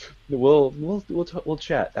 We'll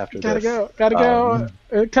chat after Gotta this. go. Gotta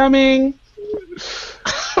go. Coming.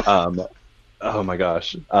 Oh my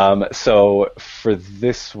gosh. So for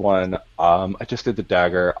this one, I just did the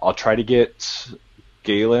dagger. I'll try to get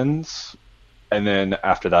Galen's, and then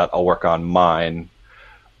after that, I'll work on mine.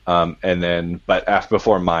 But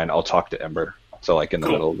before mine, I'll talk to Ember. So like in the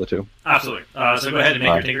Cool. middle of the two. Absolutely. So go ahead and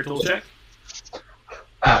make your Tinker Tools check.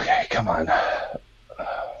 Okay, come on.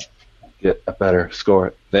 get a better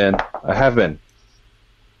score than I have been.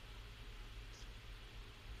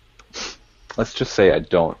 Let's just say I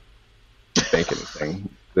don't bank anything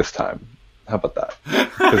this time. How about that?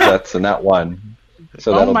 Because that's a nat 1.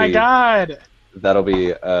 So Oh my god! That'll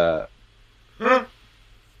be a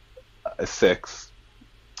 6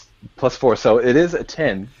 plus 4, so it is a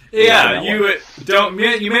 10. Yeah,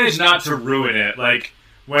 you manage not to ruin it. Like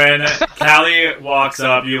when Callie walks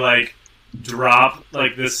up, you like drop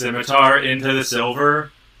like the scimitar into the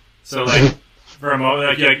silver. So like for a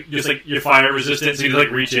moment, like you're fire resistant, so you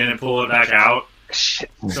like reach in and pull it back out.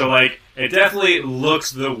 Shit. So like it definitely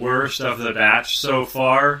looks the worst of the batch so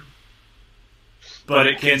far, but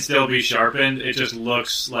it can still be sharpened. It just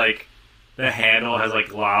looks like the handle has like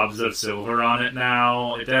globs of silver on it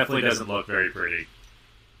now. It definitely doesn't look very pretty.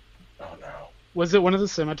 Oh no. Was it one of the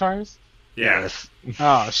scimitars? Yeah.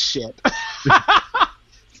 Oh shit.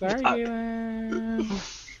 Sorry, Galen.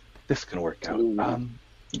 This can work out.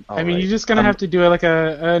 I mean, you're just gonna have to do like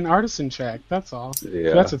an artisan check. That's all.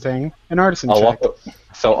 Yeah. That's a thing. An artisan I'll check.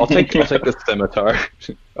 I'll take the scimitar.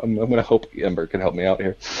 I'm gonna hope Ember can help me out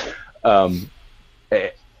here.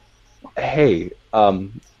 Hey,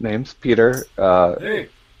 name's Peter. Hey.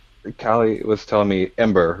 Callie was telling me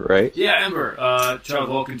Ember, right? Yeah, Ember. Child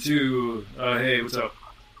Vulcan 2. Hey, what's up?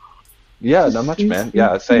 Yeah, not much, man.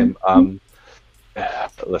 Yeah, same.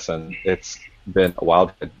 Listen, it's been a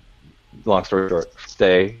wild. Long story short,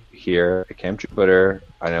 stay here at Camp Jupiter.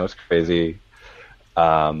 I know it's crazy,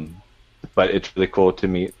 but it's really cool to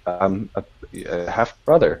meet a half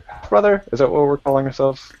brother. Half brother? Is that what we're calling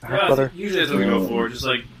ourselves? Half brother? Usually that's what we go for.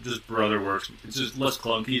 Just brother works. It's just less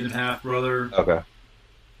clunky than half brother. Okay.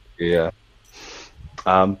 Yeah.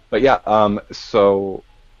 But yeah. So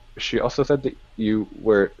she also said that you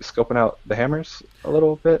were scoping out the hammers a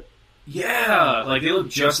little bit. Yeah, like they look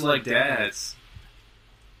just like Dad's.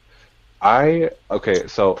 Okay,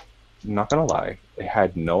 so not gonna lie, I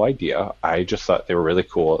had no idea. I just thought they were really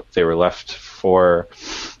cool. They were left for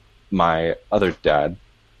my other dad,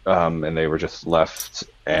 and they were just left.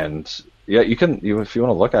 And yeah, if you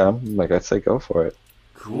want to look at them, like I'd say, go for it.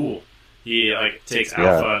 Cool. He like takes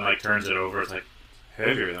Alpha and like turns it over. It's like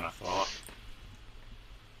heavier than I thought.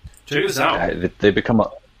 Check this out. They become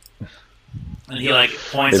and he like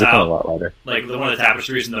points out a lot lighter. Like one of the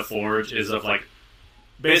tapestries in the forge is of like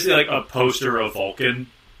basically like a poster of Vulcan.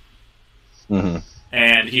 Mm-hmm.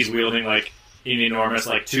 And he's wielding like an enormous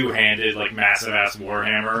like two-handed like massive ass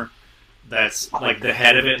warhammer. That's like the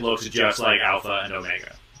head of it looks just like Alpha and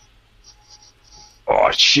Omega.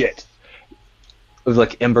 Oh shit. It was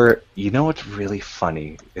like, Ember, you know what's really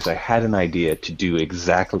funny is I had an idea to do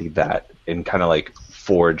exactly that and kind of like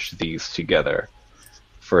forge these together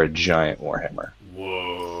for a giant warhammer.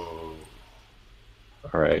 Whoa.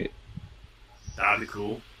 Alright. That'd be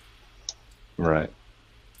cool. Right.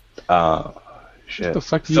 Shit. What the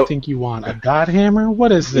fuck do you think you want? A god hammer?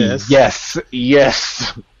 What is this?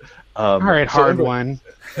 Yes. Alright, hard one.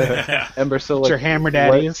 Ember, so like, your hammer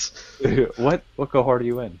daddies. What cohort are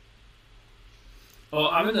you in? Oh,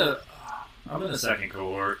 I'm in the second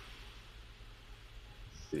cohort.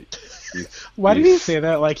 Why did he say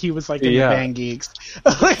that like he was like in the Bang Geeks?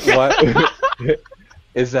 What?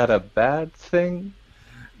 Is that a bad thing?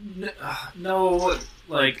 No,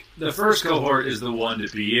 like the first cohort is the one to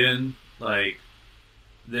be in. Like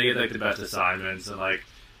they get like the best assignments, and like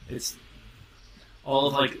it's all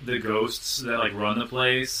of like the ghosts that like run the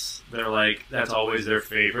place. They're like that's always their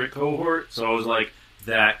favorite cohort. So I was like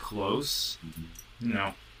that close.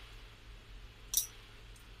 No.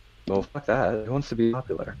 Well, fuck that. Who wants to be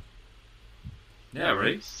popular? Yeah,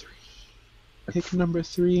 right? Pick number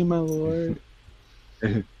 3, my lord.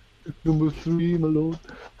 Number 3, my lord.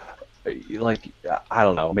 Like, I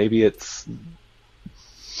don't know. Maybe it's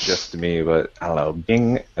just me, but I don't know.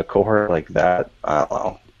 Being a cohort like that, I don't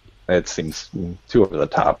know. It seems too over the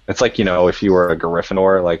top. It's like, if you were a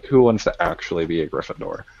Gryffindor, like, who wants to actually be a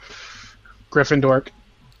Gryffindor? Gryffindor.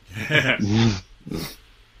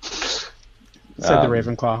 Said the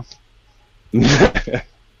Ravenclaw.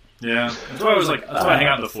 Yeah, that's why I was like, that's why I hang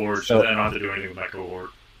out in the forge, so then I don't have to do anything with my cohort.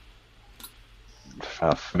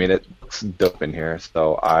 I mean, it looks dope in here,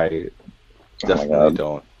 so I definitely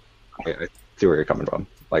don't. I see where you're coming from.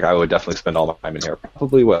 Like, I would definitely spend all my time in here.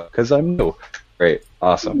 Probably will, because I'm new. Great,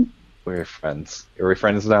 awesome. We're friends. Are we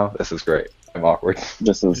friends now? This is great. I'm awkward.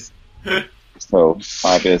 This is so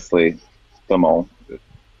obviously the mole.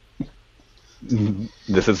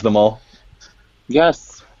 This is the mole?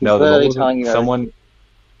 Yes. No, the mole telling you someone.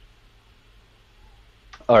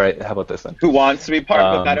 All right, how about this then? Who wants to be part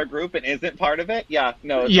of a better group and isn't part of it? Yeah,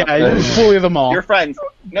 no. It's Yeah, it's fully them all. You're friends.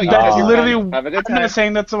 No, That's you're literally. friends. Have a good I'm time. not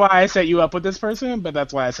saying that's why I set you up with this person, but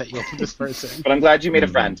that's why I set you up with this person. But I'm glad you made a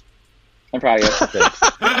friend. I'm proud of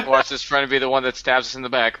you. Watch this friend be the one that stabs us in the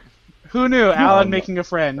back. Who knew? Alan making a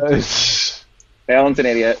friend. Alan's an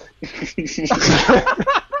idiot.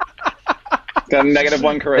 Got a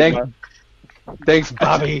 -1 charisma. Thanks,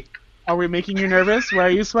 Bobby. Are we making you nervous? Why are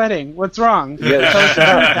you sweating? What's wrong? Yes. Tell us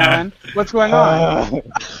about it, Alan. What's going on?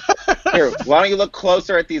 Here, why don't you look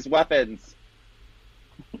closer at these weapons?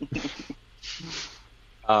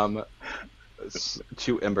 To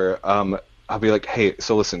Ember, I'll be like, hey,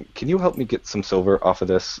 so listen, can you help me get some silver off of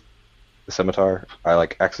this scimitar? I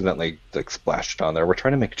accidentally splashed on there. We're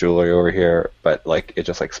trying to make jewelry over here, but it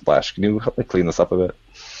just splashed. Can you help me clean this up a bit?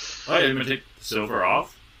 Oh, you're gonna take the silver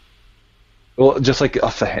off? Well, just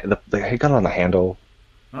off the I got on the handle.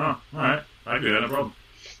 Oh, all right. I do that, no problem.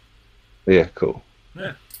 Yeah, cool.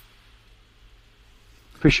 Yeah.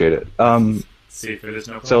 Appreciate it. See if it is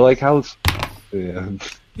no problem. So how's? Yeah.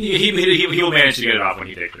 He'll manage to get it off when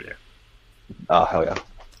he takes it. Yeah. Oh hell yeah.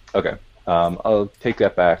 Okay. I'll take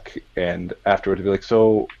that back, and afterward be like,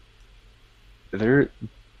 so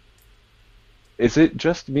is it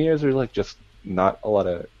just me, or is there just not a lot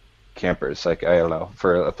of campers? I don't know.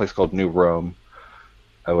 For a place called New Rome,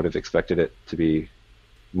 I would have expected it to be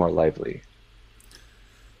more lively.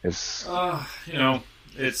 It's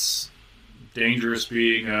it's dangerous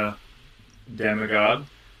being a demigod.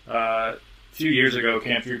 A few years ago,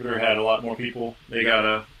 Camp Jupiter had a lot more people. They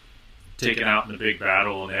got taken out in a big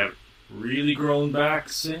battle, and they haven't really grown back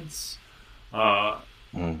since. I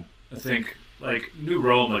think New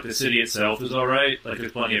Rome, the city itself is all right.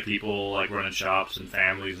 There's plenty of people running shops and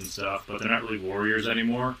families and stuff, but they're not really warriors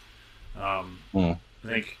anymore. I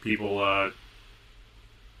think people.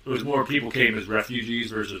 It was more people came as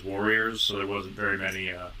refugees versus warriors, so there wasn't very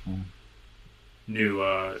many new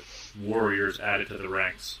warriors added to the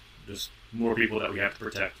ranks. Just more people that we have to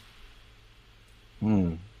protect.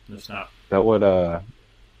 It's not. That would.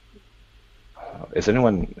 Is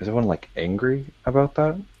anyone angry about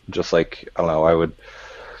that? Just I don't know.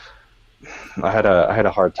 I had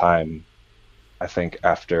a hard time. I think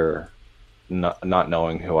after not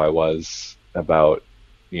knowing who I was, about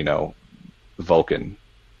Vulcan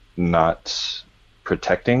not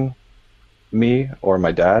protecting me or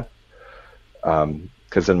my dad,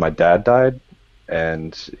 because then my dad died,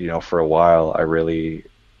 and for a while I really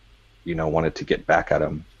wanted to get back at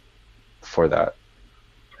him for that.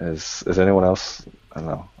 Is anyone else? I don't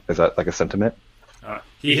know. Is that a sentiment?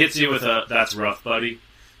 He hits you with a "That's rough, buddy,"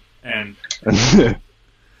 and I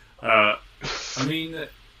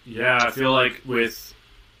feel with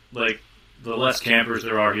the less campers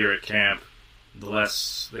there are here at camp, the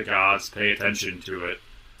less the gods pay attention to it.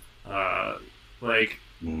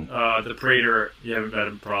 The Praetor, you haven't met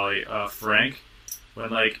him probably, Frank.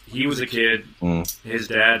 When he was a kid, his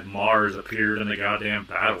dad Mars appeared in the goddamn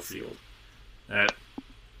battlefield. That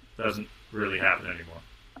doesn't really happen anymore.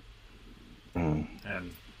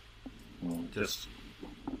 And just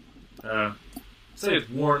say it's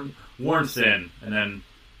worn thin, and then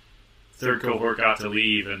third cohort got to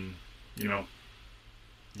leave, and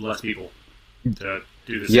less people to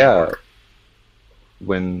do the same work.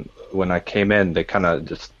 When I came in, they kind of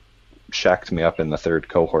just shacked me up in the third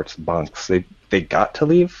cohort's bunks. They got to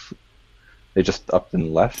leave. They just up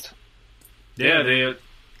and left. Yeah, they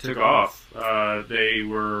took off. They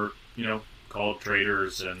were called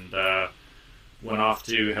traitors and went off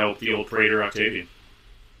to help the old Praetor Octavian.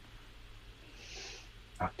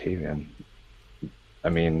 Octavian. I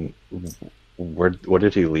mean, what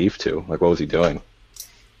did he leave to? What was he doing?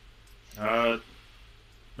 Not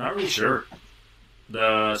really sure.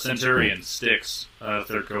 The Centurion, Styx,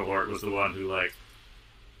 third cohort, was the one who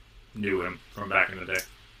knew him from back in the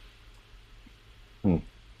day.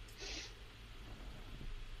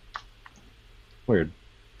 Weird.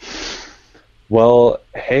 Well,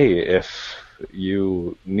 hey, if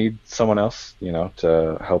you need someone else,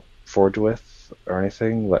 to help forge with or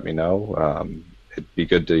anything, let me know. It'd be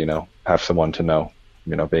good to, have someone to know,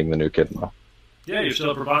 being the new kid and all. Yeah, you're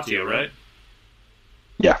still at Probatio, right?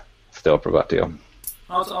 Yeah, still at Probatio.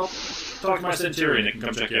 I'll talk to my Centurion. They can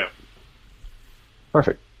come check you out.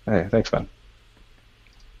 Perfect. Hey, thanks, man.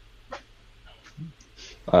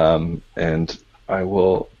 And I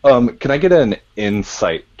will. Can I get an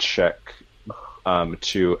insight check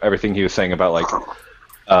to everything he was saying about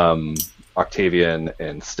Octavian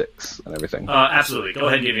and Styx and everything? Absolutely. Go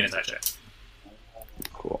ahead and give me an insight check.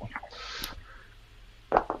 Cool.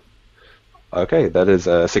 Okay, that is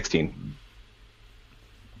 16.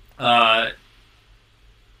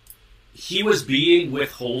 he was being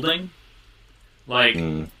withholding. Like,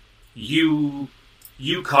 you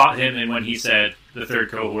caught him, and when he said the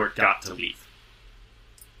third cohort got to leave.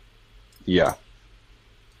 Yeah.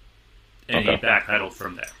 And he backpedaled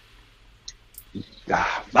from there.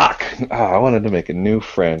 Fuck! I wanted to make a new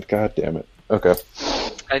friend. God damn it. Okay.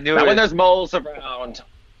 I knew Not it. when there's moles around.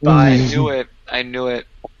 I knew it. I knew it.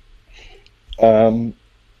 Okay.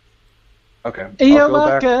 You're I'll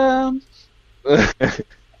go welcome. back.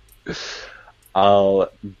 I'll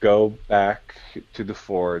go back to the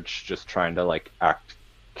forge, just trying to like act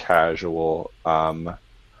casual. I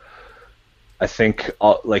think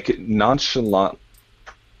I'll like nonchalant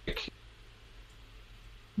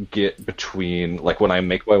get between like when I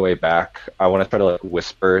make my way back, I want to try to like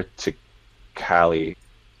whisper to Callie,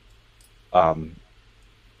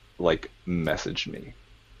 like message me,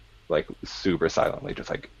 like super silently, just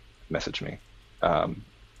like message me, and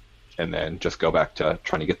then just go back to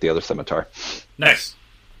trying to get the other scimitar. Nice.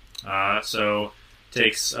 So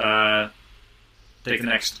takes take the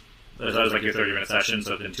next. That was like your 30-minute session,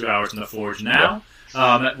 so it's been 2 hours in the forge now.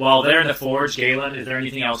 While they're in the forge, Galen, is there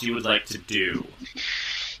anything else you would like to do?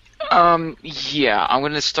 Yeah, I'm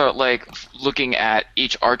gonna start like looking at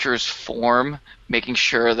each archer's form, making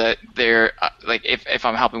sure that they're like if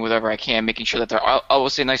I'm helping whatever I can, making sure that they're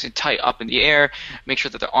obviously nice and tight up in the air, make sure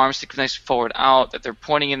that their arms stick nice forward out, that they're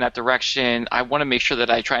pointing in that direction. I want to make sure that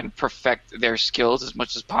I try and perfect their skills as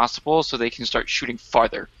much as possible so they can start shooting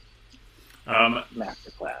farther.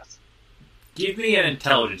 Masterclass. Give me an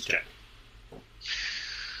intelligence check.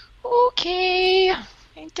 Okay.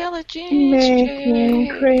 Intelligence Making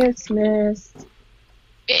check. Christmas.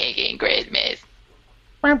 Making Christmas.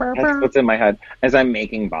 That's what's in my head as I'm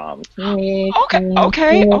making bombs. Okay.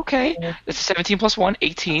 This is 17 plus 1,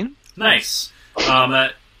 18. Nice.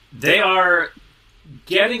 They are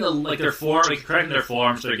getting like their form, like correcting their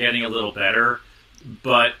forms. They're getting a little better,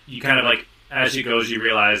 but you kind of like as it goes, you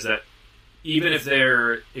realize that even if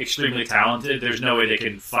they're extremely talented, there's no way they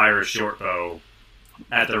can fire a short bow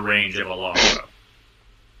at the range of a long bow.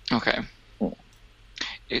 Okay.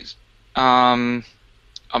 I'm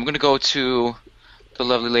gonna go to the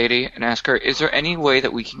lovely lady and ask her: is there any way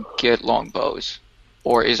that we can get longbows,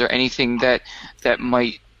 or is there anything that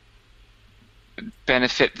might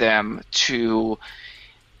benefit them to,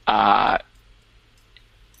 not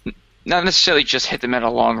necessarily just hit them at a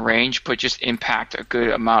long range, but just impact a good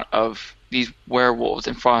amount of these werewolves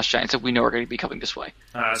and frost giants that we know are going to be coming this way?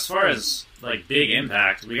 As far as like big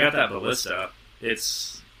impact, we got that ballista.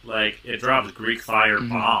 It's like it drops Greek fire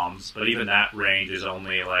bombs, but even that range is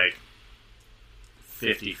only like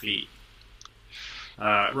 50 feet.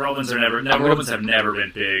 Romans have never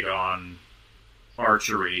been big on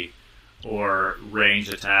archery or range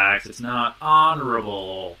attacks. It's not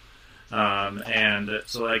honorable. And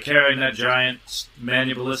so like carrying that giant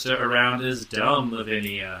manual ballista around is dumb,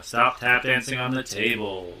 Lavinia. Stop tap dancing on the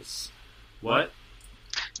tables. What?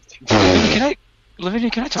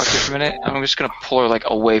 Lavinia, can I talk to you for a minute? I'm just gonna pull her like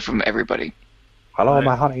away from everybody. Hello,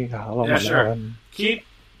 my honey. Hello, Yeah, my sure. darling. Keep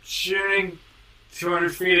shooting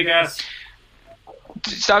 200 feet, I guess.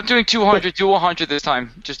 Stop doing 200. Do 100 this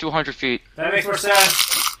time. Just do 100 feet. That makes more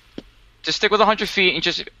sense. Just stick with 100 feet and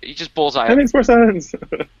just bullseye That it. makes more sense.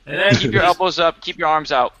 And then Keep your elbows up. Keep your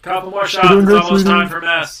arms out. couple more shots. It's almost time for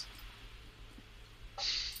mess.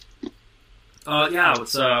 Yeah.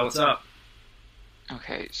 What's up?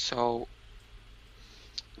 Okay, so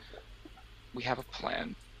we have a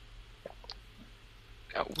plan.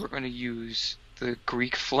 We're going to use the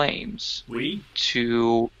Greek flames We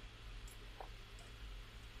to...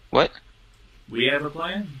 What? we have a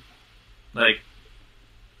plan. Like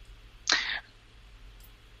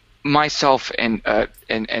Myself and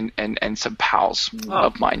some pals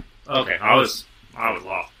of mine. okay, I was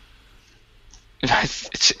lost.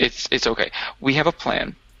 It's okay. We have a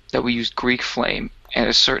plan that we use Greek flame and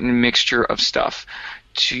a certain mixture of stuff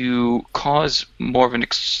to cause more of an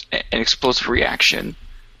explosive reaction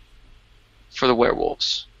for the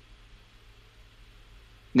werewolves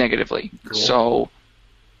negatively. Cool. So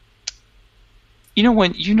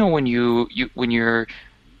when you're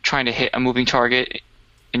trying to hit a moving target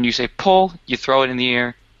and you say pull, you throw it in the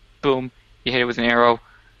air, boom, you hit it with an arrow,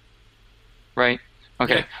 right?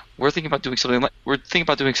 Okay. Yeah. We're thinking about doing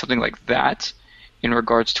something like that in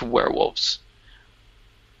regards to werewolves.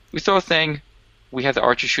 We throw a thing, we have the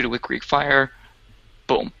archer shoot it with Greek fire,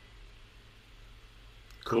 boom.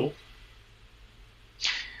 Cool.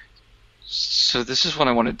 So this is what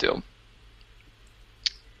I want to do.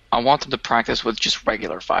 I want them to practice with just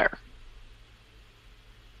regular fire.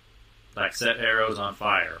 Like set arrows on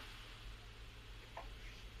fire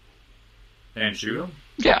and shoot them.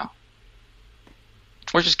 Yeah.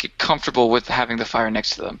 Or just get comfortable with having the fire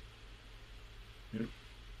next to them.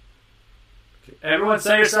 Everyone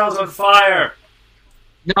set yourselves on fire!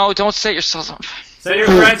 No, don't set yourselves on fire. Set your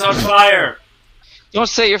friends on fire! Don't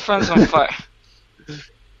set your friends on fire.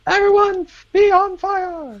 Everyone, be on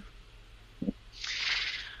fire!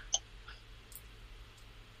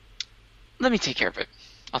 Let me take care of it.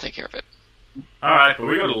 I'll take care of it. Alright, but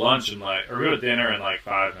we go to lunch or we go to dinner in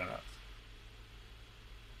 5 minutes.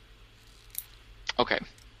 Okay.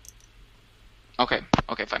 Okay,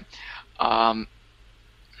 fine.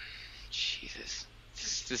 Jesus.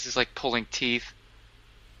 This is like pulling teeth.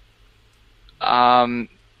 You know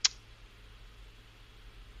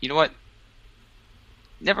what?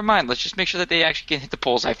 Never mind. Let's just make sure that they actually can hit the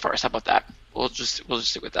bullseye first. How about that? We'll just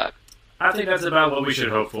stick with that. I think that's about what we should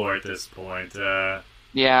hope for at this point.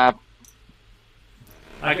 Yeah.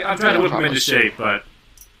 I'm trying to whip them into shape, but,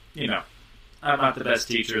 I'm not the best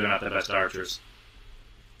teacher, they're not the best archers.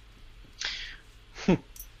 I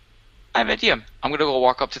have an idea. I'm gonna go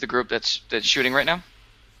walk up to the group that's shooting right now,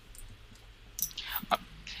 and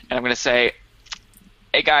I'm gonna say,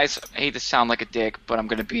 "Hey guys, I hate to sound like a dick, but I'm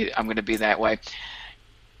gonna be that way.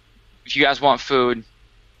 If you guys want food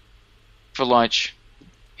for lunch,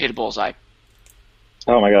 hit a bullseye."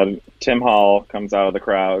 Oh my god, Tim Hall comes out of the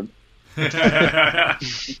crowd.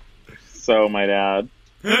 So my dad.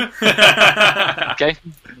 Okay.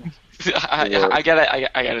 I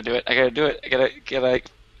gotta do it. I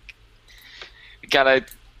gotta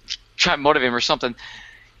try and motivate him or something.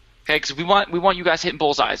 Okay, because we want you guys hitting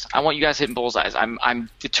bullseyes. I want you guys hitting bullseyes. I'm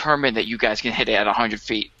determined that you guys can hit it at 100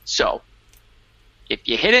 feet. So, if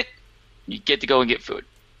you hit it, you get to go and get food.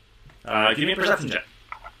 Give me a perception check.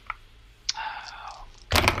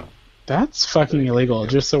 That's fucking illegal,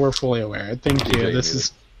 just so we're fully aware. Thank you.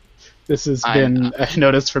 This has been a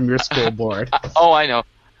notice from your school board. Oh, I know.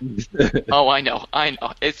 I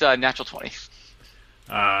know. It's a natural 20.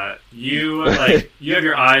 You have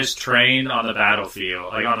your eyes trained on the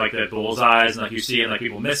battlefield, on the bullseyes, and you see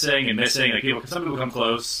people missing, some people come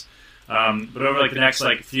close. But over the next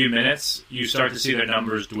few minutes, you start to see their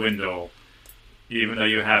numbers dwindle, even though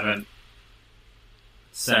you haven't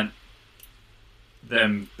sent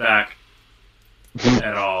them back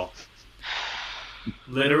at all.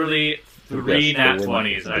 Literally 3 nat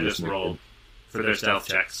 20s I just rolled for their stealth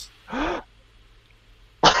checks. Oh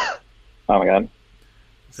my god.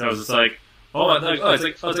 So I was just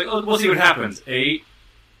we'll see what happens. 8.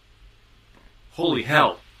 Holy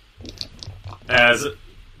hell! As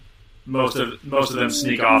most of them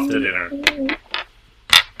sneak off to dinner.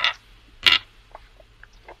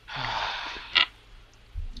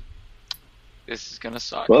 This is gonna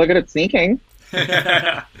suck. Well, they're good at sneaking.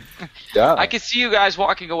 Yeah. I can see you guys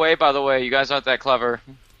walking away. By the way, you guys aren't that clever.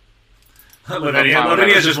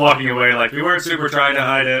 Lavinia's just walking away. We weren't super trying to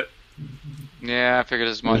hide it. Yeah, I figured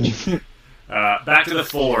as much. Back to the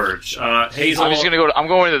forge. Hazel. I'm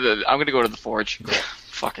going to go to the forge.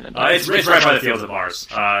 Fucking. It's right by the Fields of Mars.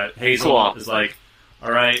 Hazel Cool. is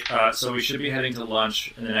all right. So we should be heading to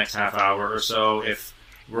lunch in the next half hour or so. If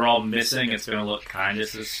we're all missing, it's going to look kind of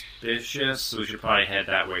suspicious. So we should probably head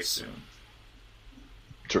that way soon.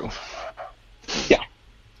 True. Yeah.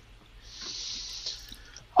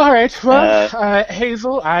 All right. Well,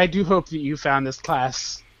 Hazel, I do hope that you found this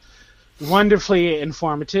class wonderfully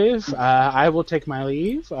informative. I will take my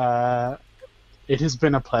leave. It has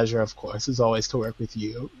been a pleasure, of course, as always, to work with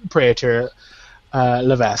you, Praetor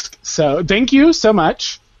Levesque. So thank you so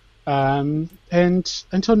much, and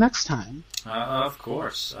until next time. Of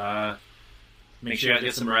course. Make sure you guys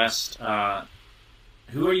get some rest.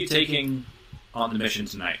 Who are you taking on the mission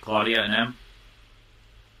tonight? Claudia and Em?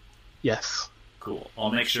 Yes. Cool. I'll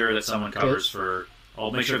make sure that someone covers for... I'll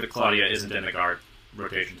make sure that Claudia isn't in the guard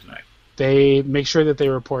rotation tonight. They make sure that they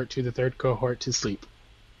report to the 3rd cohort to sleep.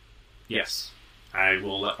 Yes. I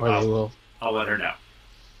will. I'll let her know.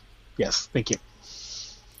 Yes, thank you.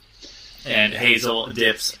 And Hazel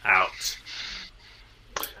dips out.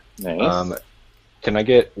 Nice. Can I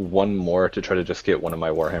get one more to try to just get one of my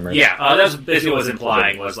Warhammers? Yeah, that's basically what I was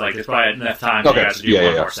implying, was there's probably enough time for you guys to do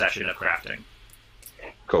one more session of crafting.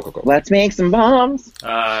 Cool. Let's make some bombs.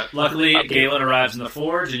 Luckily, Galen arrives in the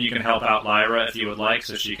forge, and you can help out Lyra if you would like,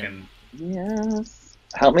 so she can... Yes.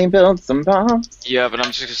 Help me build some bombs. Yeah, but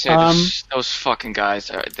I'm just gonna say those fucking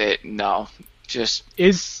guys are no.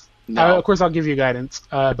 Of course I'll give you guidance,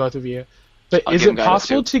 both of you. But is it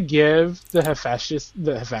possible to give the Hephaestus,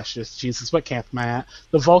 Jesus, what camp am I at?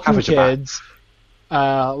 The Vulcan kids,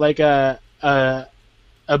 a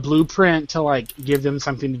blueprint to give them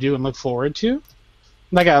something to do and look forward to?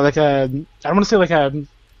 I don't want to say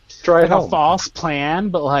a false plan,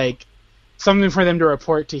 but something for them to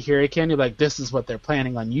report to Hurricane. You're like, this is what they're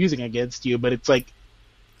planning on using against you, but it's like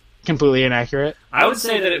completely inaccurate. I would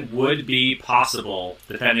say that it would be possible,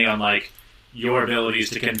 depending on like your abilities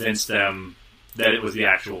to convince them that it was the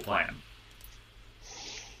actual plan.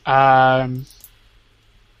 I'm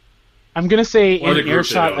gonna say Or the in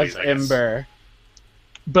group's earshot abilities, of I guess. Ember,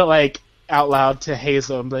 but like out loud to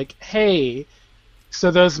Hazel. I'm like, hey,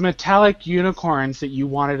 so those metallic unicorns that you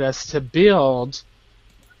wanted us to build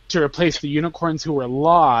to replace the unicorns who were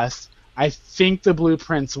lost, I think the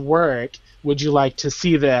blueprints work. Would you like to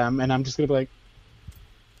see them? And I'm just gonna be like,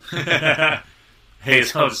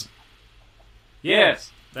 Hazel's.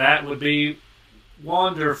 Yes, that would be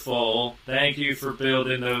wonderful. Thank you for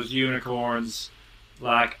building those unicorns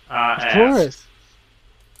like I of asked. course.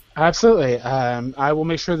 Absolutely. I will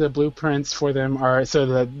make sure the blueprints for them are so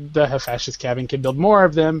that the Hephaestus cabin can build more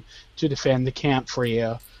of them to defend the camp for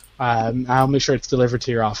you. I'll make sure it's delivered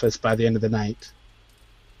to your office by the end of the night.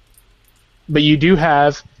 But you do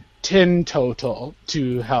have 10 total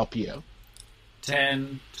to help you.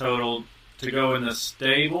 10 total to go in the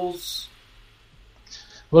stables.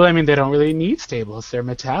 Well, I mean, they don't really need stables. They're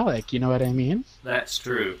metallic. You know what I mean? That's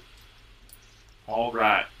true. All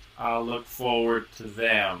right. I'll look forward to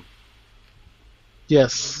them.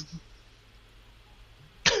 Yes.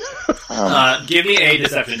 Give me a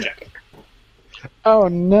deception check. Oh,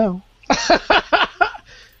 no.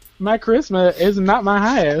 My charisma is not my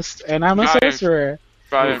highest, and I'm a Nice. sorcerer.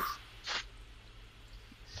 Right.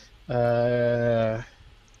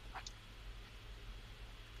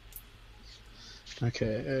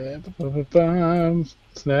 Okay.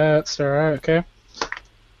 So that's alright, okay.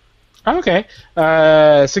 Okay.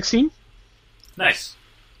 16? Nice.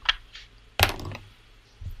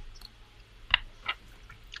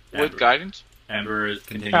 With guidance? Ember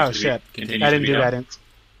continues Oh, to be, shit. continues I to didn't be do dumb. guidance.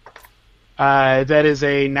 That is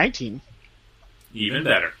a 19. Even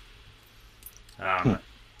better.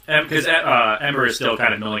 Because Ember is still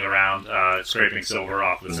kind of milling around, scraping silver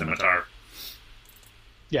off the scimitar.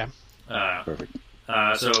 Yeah. Perfect.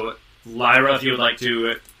 So, Lyra, if you would like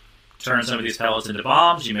to turn some of these pellets into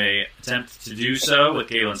bombs, you may attempt to do so with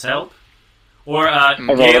Galen's help. Or, rolled a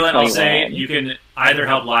Galen, I'll say 21. you can either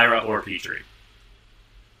help Lyra or Petrie.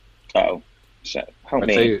 Oh, shit. Help I'd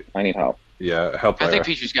me. say- I need help. Yeah, help I Lyra. think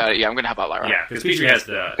Peaches got it. Yeah, I'm going to help out Lyra. Yeah, because Petrie has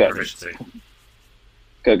the Good. proficiency.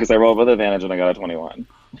 Good, because I rolled with advantage and I got a 21.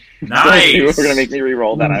 Nice! You were going to make me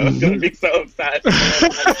re-roll that. I was going to be so upset.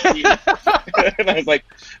 And I was like,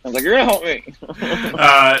 you're going to help me.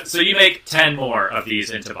 So you make 10 more of these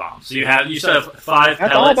into bombs. So you still have 5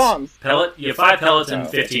 That's pellets. all bombs. You have 5 pellets and Oh.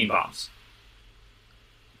 15 bombs.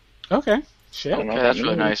 Okay. Shit. I don't know Okay, what that's that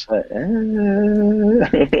really means, nice. but,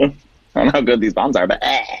 I don't know how good these bombs are, but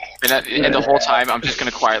And the whole time, I'm just going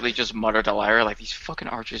to quietly just mutter to Lyra, like, these fucking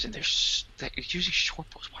archers, and they're using short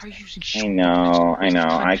bows. Why are you using short bows? I know.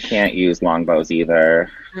 I can't use longbows either.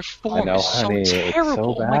 Your form know, is so honey, it's so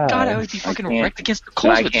terrible. Oh my god, I would be I fucking can't- wrecked against the But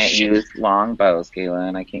coals I with can't this shit. use longbows,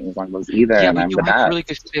 Galen. I can't use longbows either, Yeah, and but I'm you the have best. really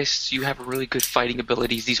good fists. You have really good fighting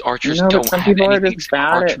abilities. These archers No, but don't some have people are anything. just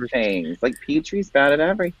bad at Archers- things. Like Petrie's bad at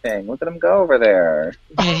everything. Look at him go over there,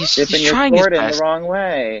 Yeah, he's dipping your trying his sword in the best. wrong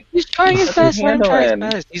way. He's trying his That's what best. he's Let him try his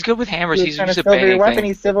handling. best. He's good with hammers. He was He's trying used to to silver your bang weapon.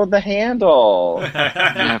 things. He civiled the handle.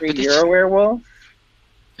 Yeah, but Petrie, you're a werewolf.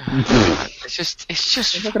 It's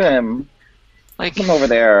just Look at him. like Look at him over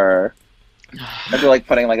there. They're like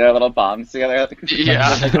putting like their little bombs together. Yeah.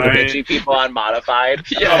 Like, bitchy people on modified.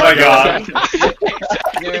 Oh my god.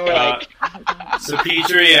 You know, we're like, So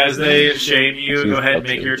Petrie, as they shame you, go ahead and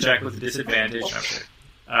make your check with disadvantage. Okay.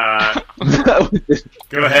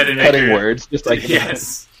 Go ahead and make Cutting your words, just like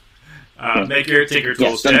yes. Make your Tinker yes,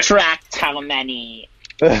 Tools check. subtract how many.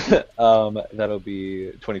 that'll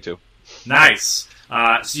be 22. Nice.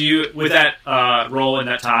 So you, with that roll in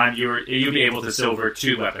that time, you'll be able to silver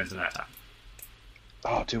 2 weapons in that time.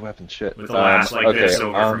 Oh, 2 weapons, shit. With the last bit of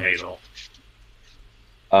silver from Hazel.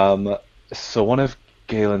 So one of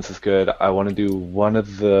Galen's is good. I want to do one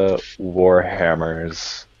of the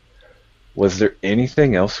Warhammers. Was there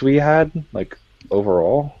anything else we had, like,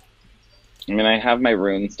 overall? I mean, I have my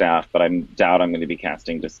rune staff, but I doubt I'm going to be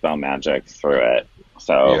casting Dispel Magic through it.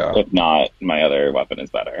 So, Yeah. if not, my other weapon is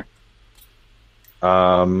better.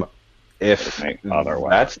 If My other weapon.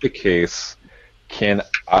 that's the case, can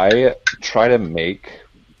I try to make...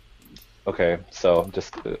 Okay, so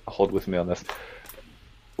just hold with me on this.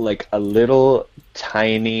 Like a little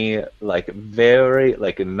tiny, like very,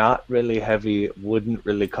 like not really heavy, wouldn't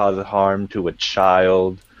really cause harm to a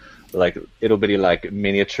child. Like it'll be like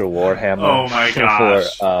miniature Warhammer. Oh my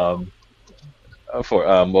gosh. For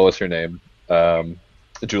what was her name?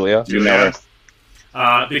 Julia. You know her.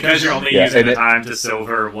 Because you're only using the time to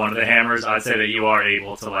silver one of the hammers, I'd say that you are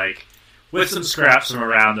able to, like, with some scraps from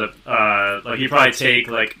around the, like, you probably take,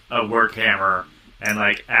 like, a work hammer and,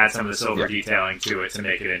 like, add some of the silver detailing to it to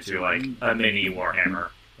make it into, like, a mini warhammer.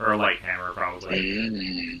 Or a light hammer,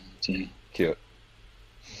 probably. Cute.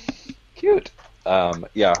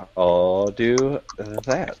 Yeah, I'll do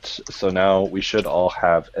that. So now we should all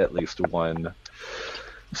have at least one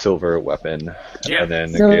silver weapon. Yeah. And then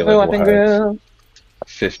Silver Galen weapon will have group.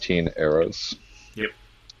 15 arrows. Yep.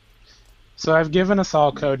 So I've given us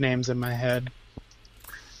all code names in my head.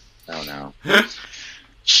 Oh no.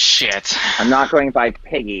 Shit. I'm not going by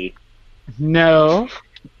Piggy. No.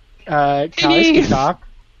 Kali's Peacock.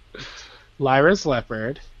 Lyra's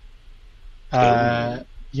Leopard.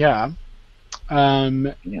 Yeah.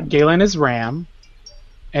 Galen is Ram.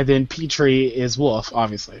 And then Petrie is Wolf,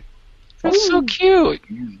 obviously. That's so cute.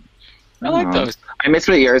 I like those. I missed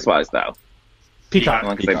what yours was, though.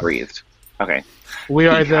 Peacock. Because I breathed. Okay. We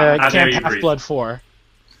are the How dare Camp you breathe. Half-Blood 4.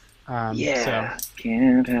 Yeah.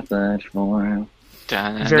 Can't have blood for.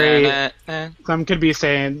 Very- Some could be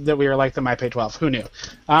saying that we are like the MyPay 12. Who knew?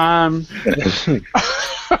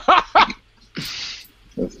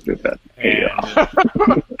 That's stupid.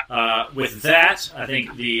 And with that, I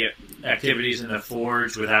think the activities in the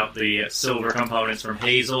forge without the silver components from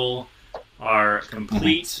Hazel are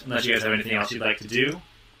complete, unless you guys have anything else you'd like to do.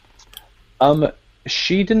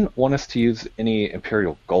 She didn't want us to use any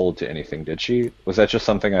Imperial gold to anything, did she? Was that just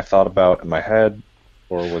something I thought about in my head,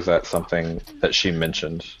 or was that something that she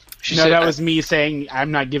mentioned? No, that was me saying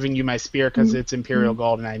I'm not giving you my spear because it's Imperial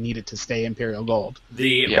Gold and I need it to stay Imperial Gold.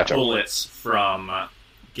 The bullets from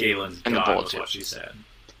Galen's And the gun bullets, was what she said.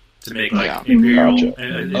 To make, like, Imperial,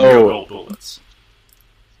 Imperial gold bullets.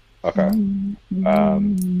 Okay.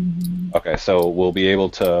 Okay, so we'll be able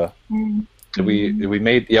to. We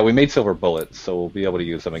made silver bullets, so we'll be able to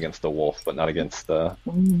use them against the wolf, but not against the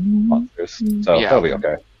monsters. So that'll be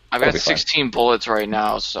okay. I've That'll got be 16 bullets right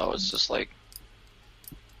now, so it's just like.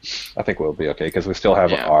 I think we'll be okay because we still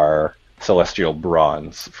have our celestial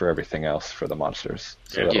bronze for everything else for the monsters.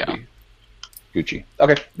 So that'll be Gucci.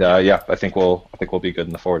 Okay. I think we'll be good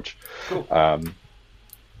in the forge. Cool.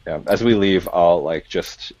 As we leave, I'll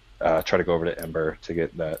just try to go over to Ember to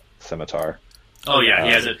get that scimitar. Oh yeah,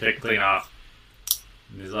 he has it picked clean off.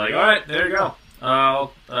 And he's like, all right, there you go.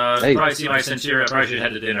 I'll probably see my Centurion. I probably should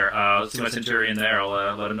head to dinner. Let's see my Centurion there.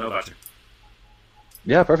 I'll let him know about you.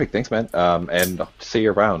 Yeah, perfect. Thanks, man. And I'll see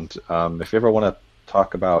you around. If you ever want to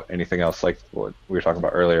talk about anything else, like what we were talking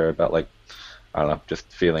about earlier, about I don't know, just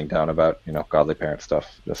feeling down about godly parent stuff,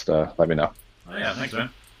 just let me know. Oh yeah, thanks, man.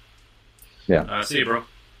 Yeah. See you, bro.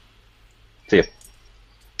 See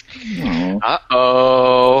you.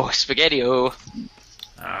 Uh-oh. Spaghetti-o.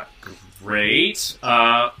 Great.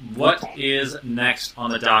 What is next on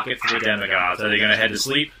the docket for the demigods? Are they going to head to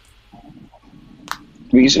sleep?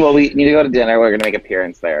 We need to go to dinner. We're going to make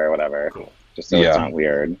appearance there or whatever. Cool. Just so it's not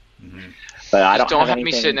weird. Mm-hmm. But I don't have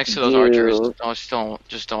me sit next to those archers. Just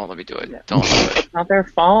don't let me do it. Don't do it. It's not their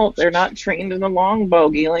fault. They're not trained in the longbow,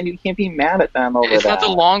 Galen. You can't be mad at them over that. It's not the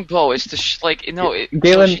longbow. It's the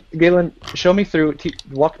Galen, show me through.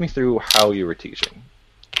 Walk me through how you were teaching.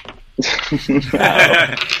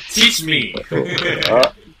 Teach me.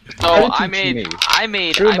 I made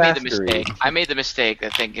the mistake. I made the mistake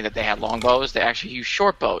of thinking that they had longbows. They actually use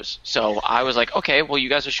short bows. So I was like, okay, well, you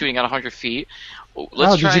guys are shooting at 100 feet.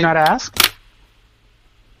 Let's try. Did you not ask?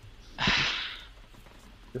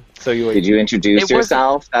 So did you introduce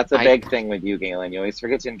yourself? That's a big thing with you, Galen. You always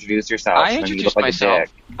forget to introduce yourself. I introduced myself.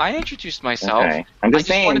 Okay. I'm just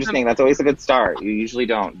saying. That's always a good start. You usually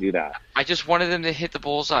don't do that. I just wanted them to hit the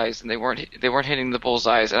bullseyes, and they weren't hitting the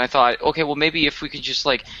bullseyes. And I thought, okay, well, maybe if we could just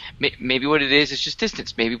maybe what it is just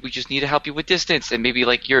distance. Maybe we just need to help you with distance, and maybe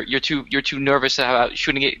you're too nervous about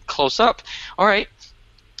shooting it close up. All right.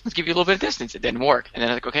 Let's give you a little bit of distance. It didn't work. And then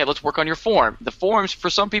I was like, okay, let's work on your form. The forms, for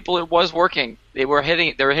some people, it was working. They were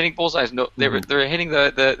hitting bullseyes. No, they were hitting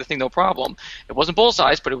the thing, no problem. It wasn't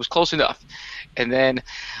bullseyes, but it was close enough. And then...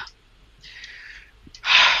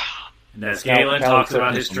 And as Galen talks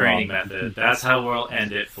about his training method, that's how we'll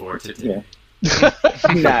end it for today.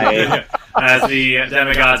 Nice. As the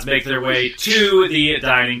demigods make their way to the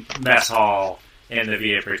dining mess hall in the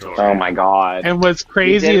Via Praetoria. Oh my god. And what's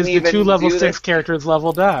crazy is the 2 level 6 characters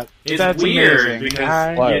leveled up. It's weird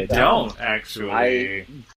because you don't actually.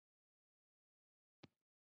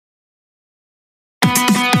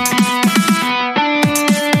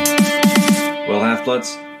 Well,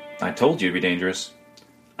 Half-Bloods, I told you to be dangerous.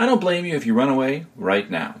 I don't blame you if you run away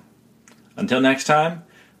right now. Until next time,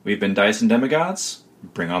 we've been Dice and Demigods.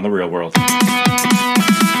 Bring on the real world.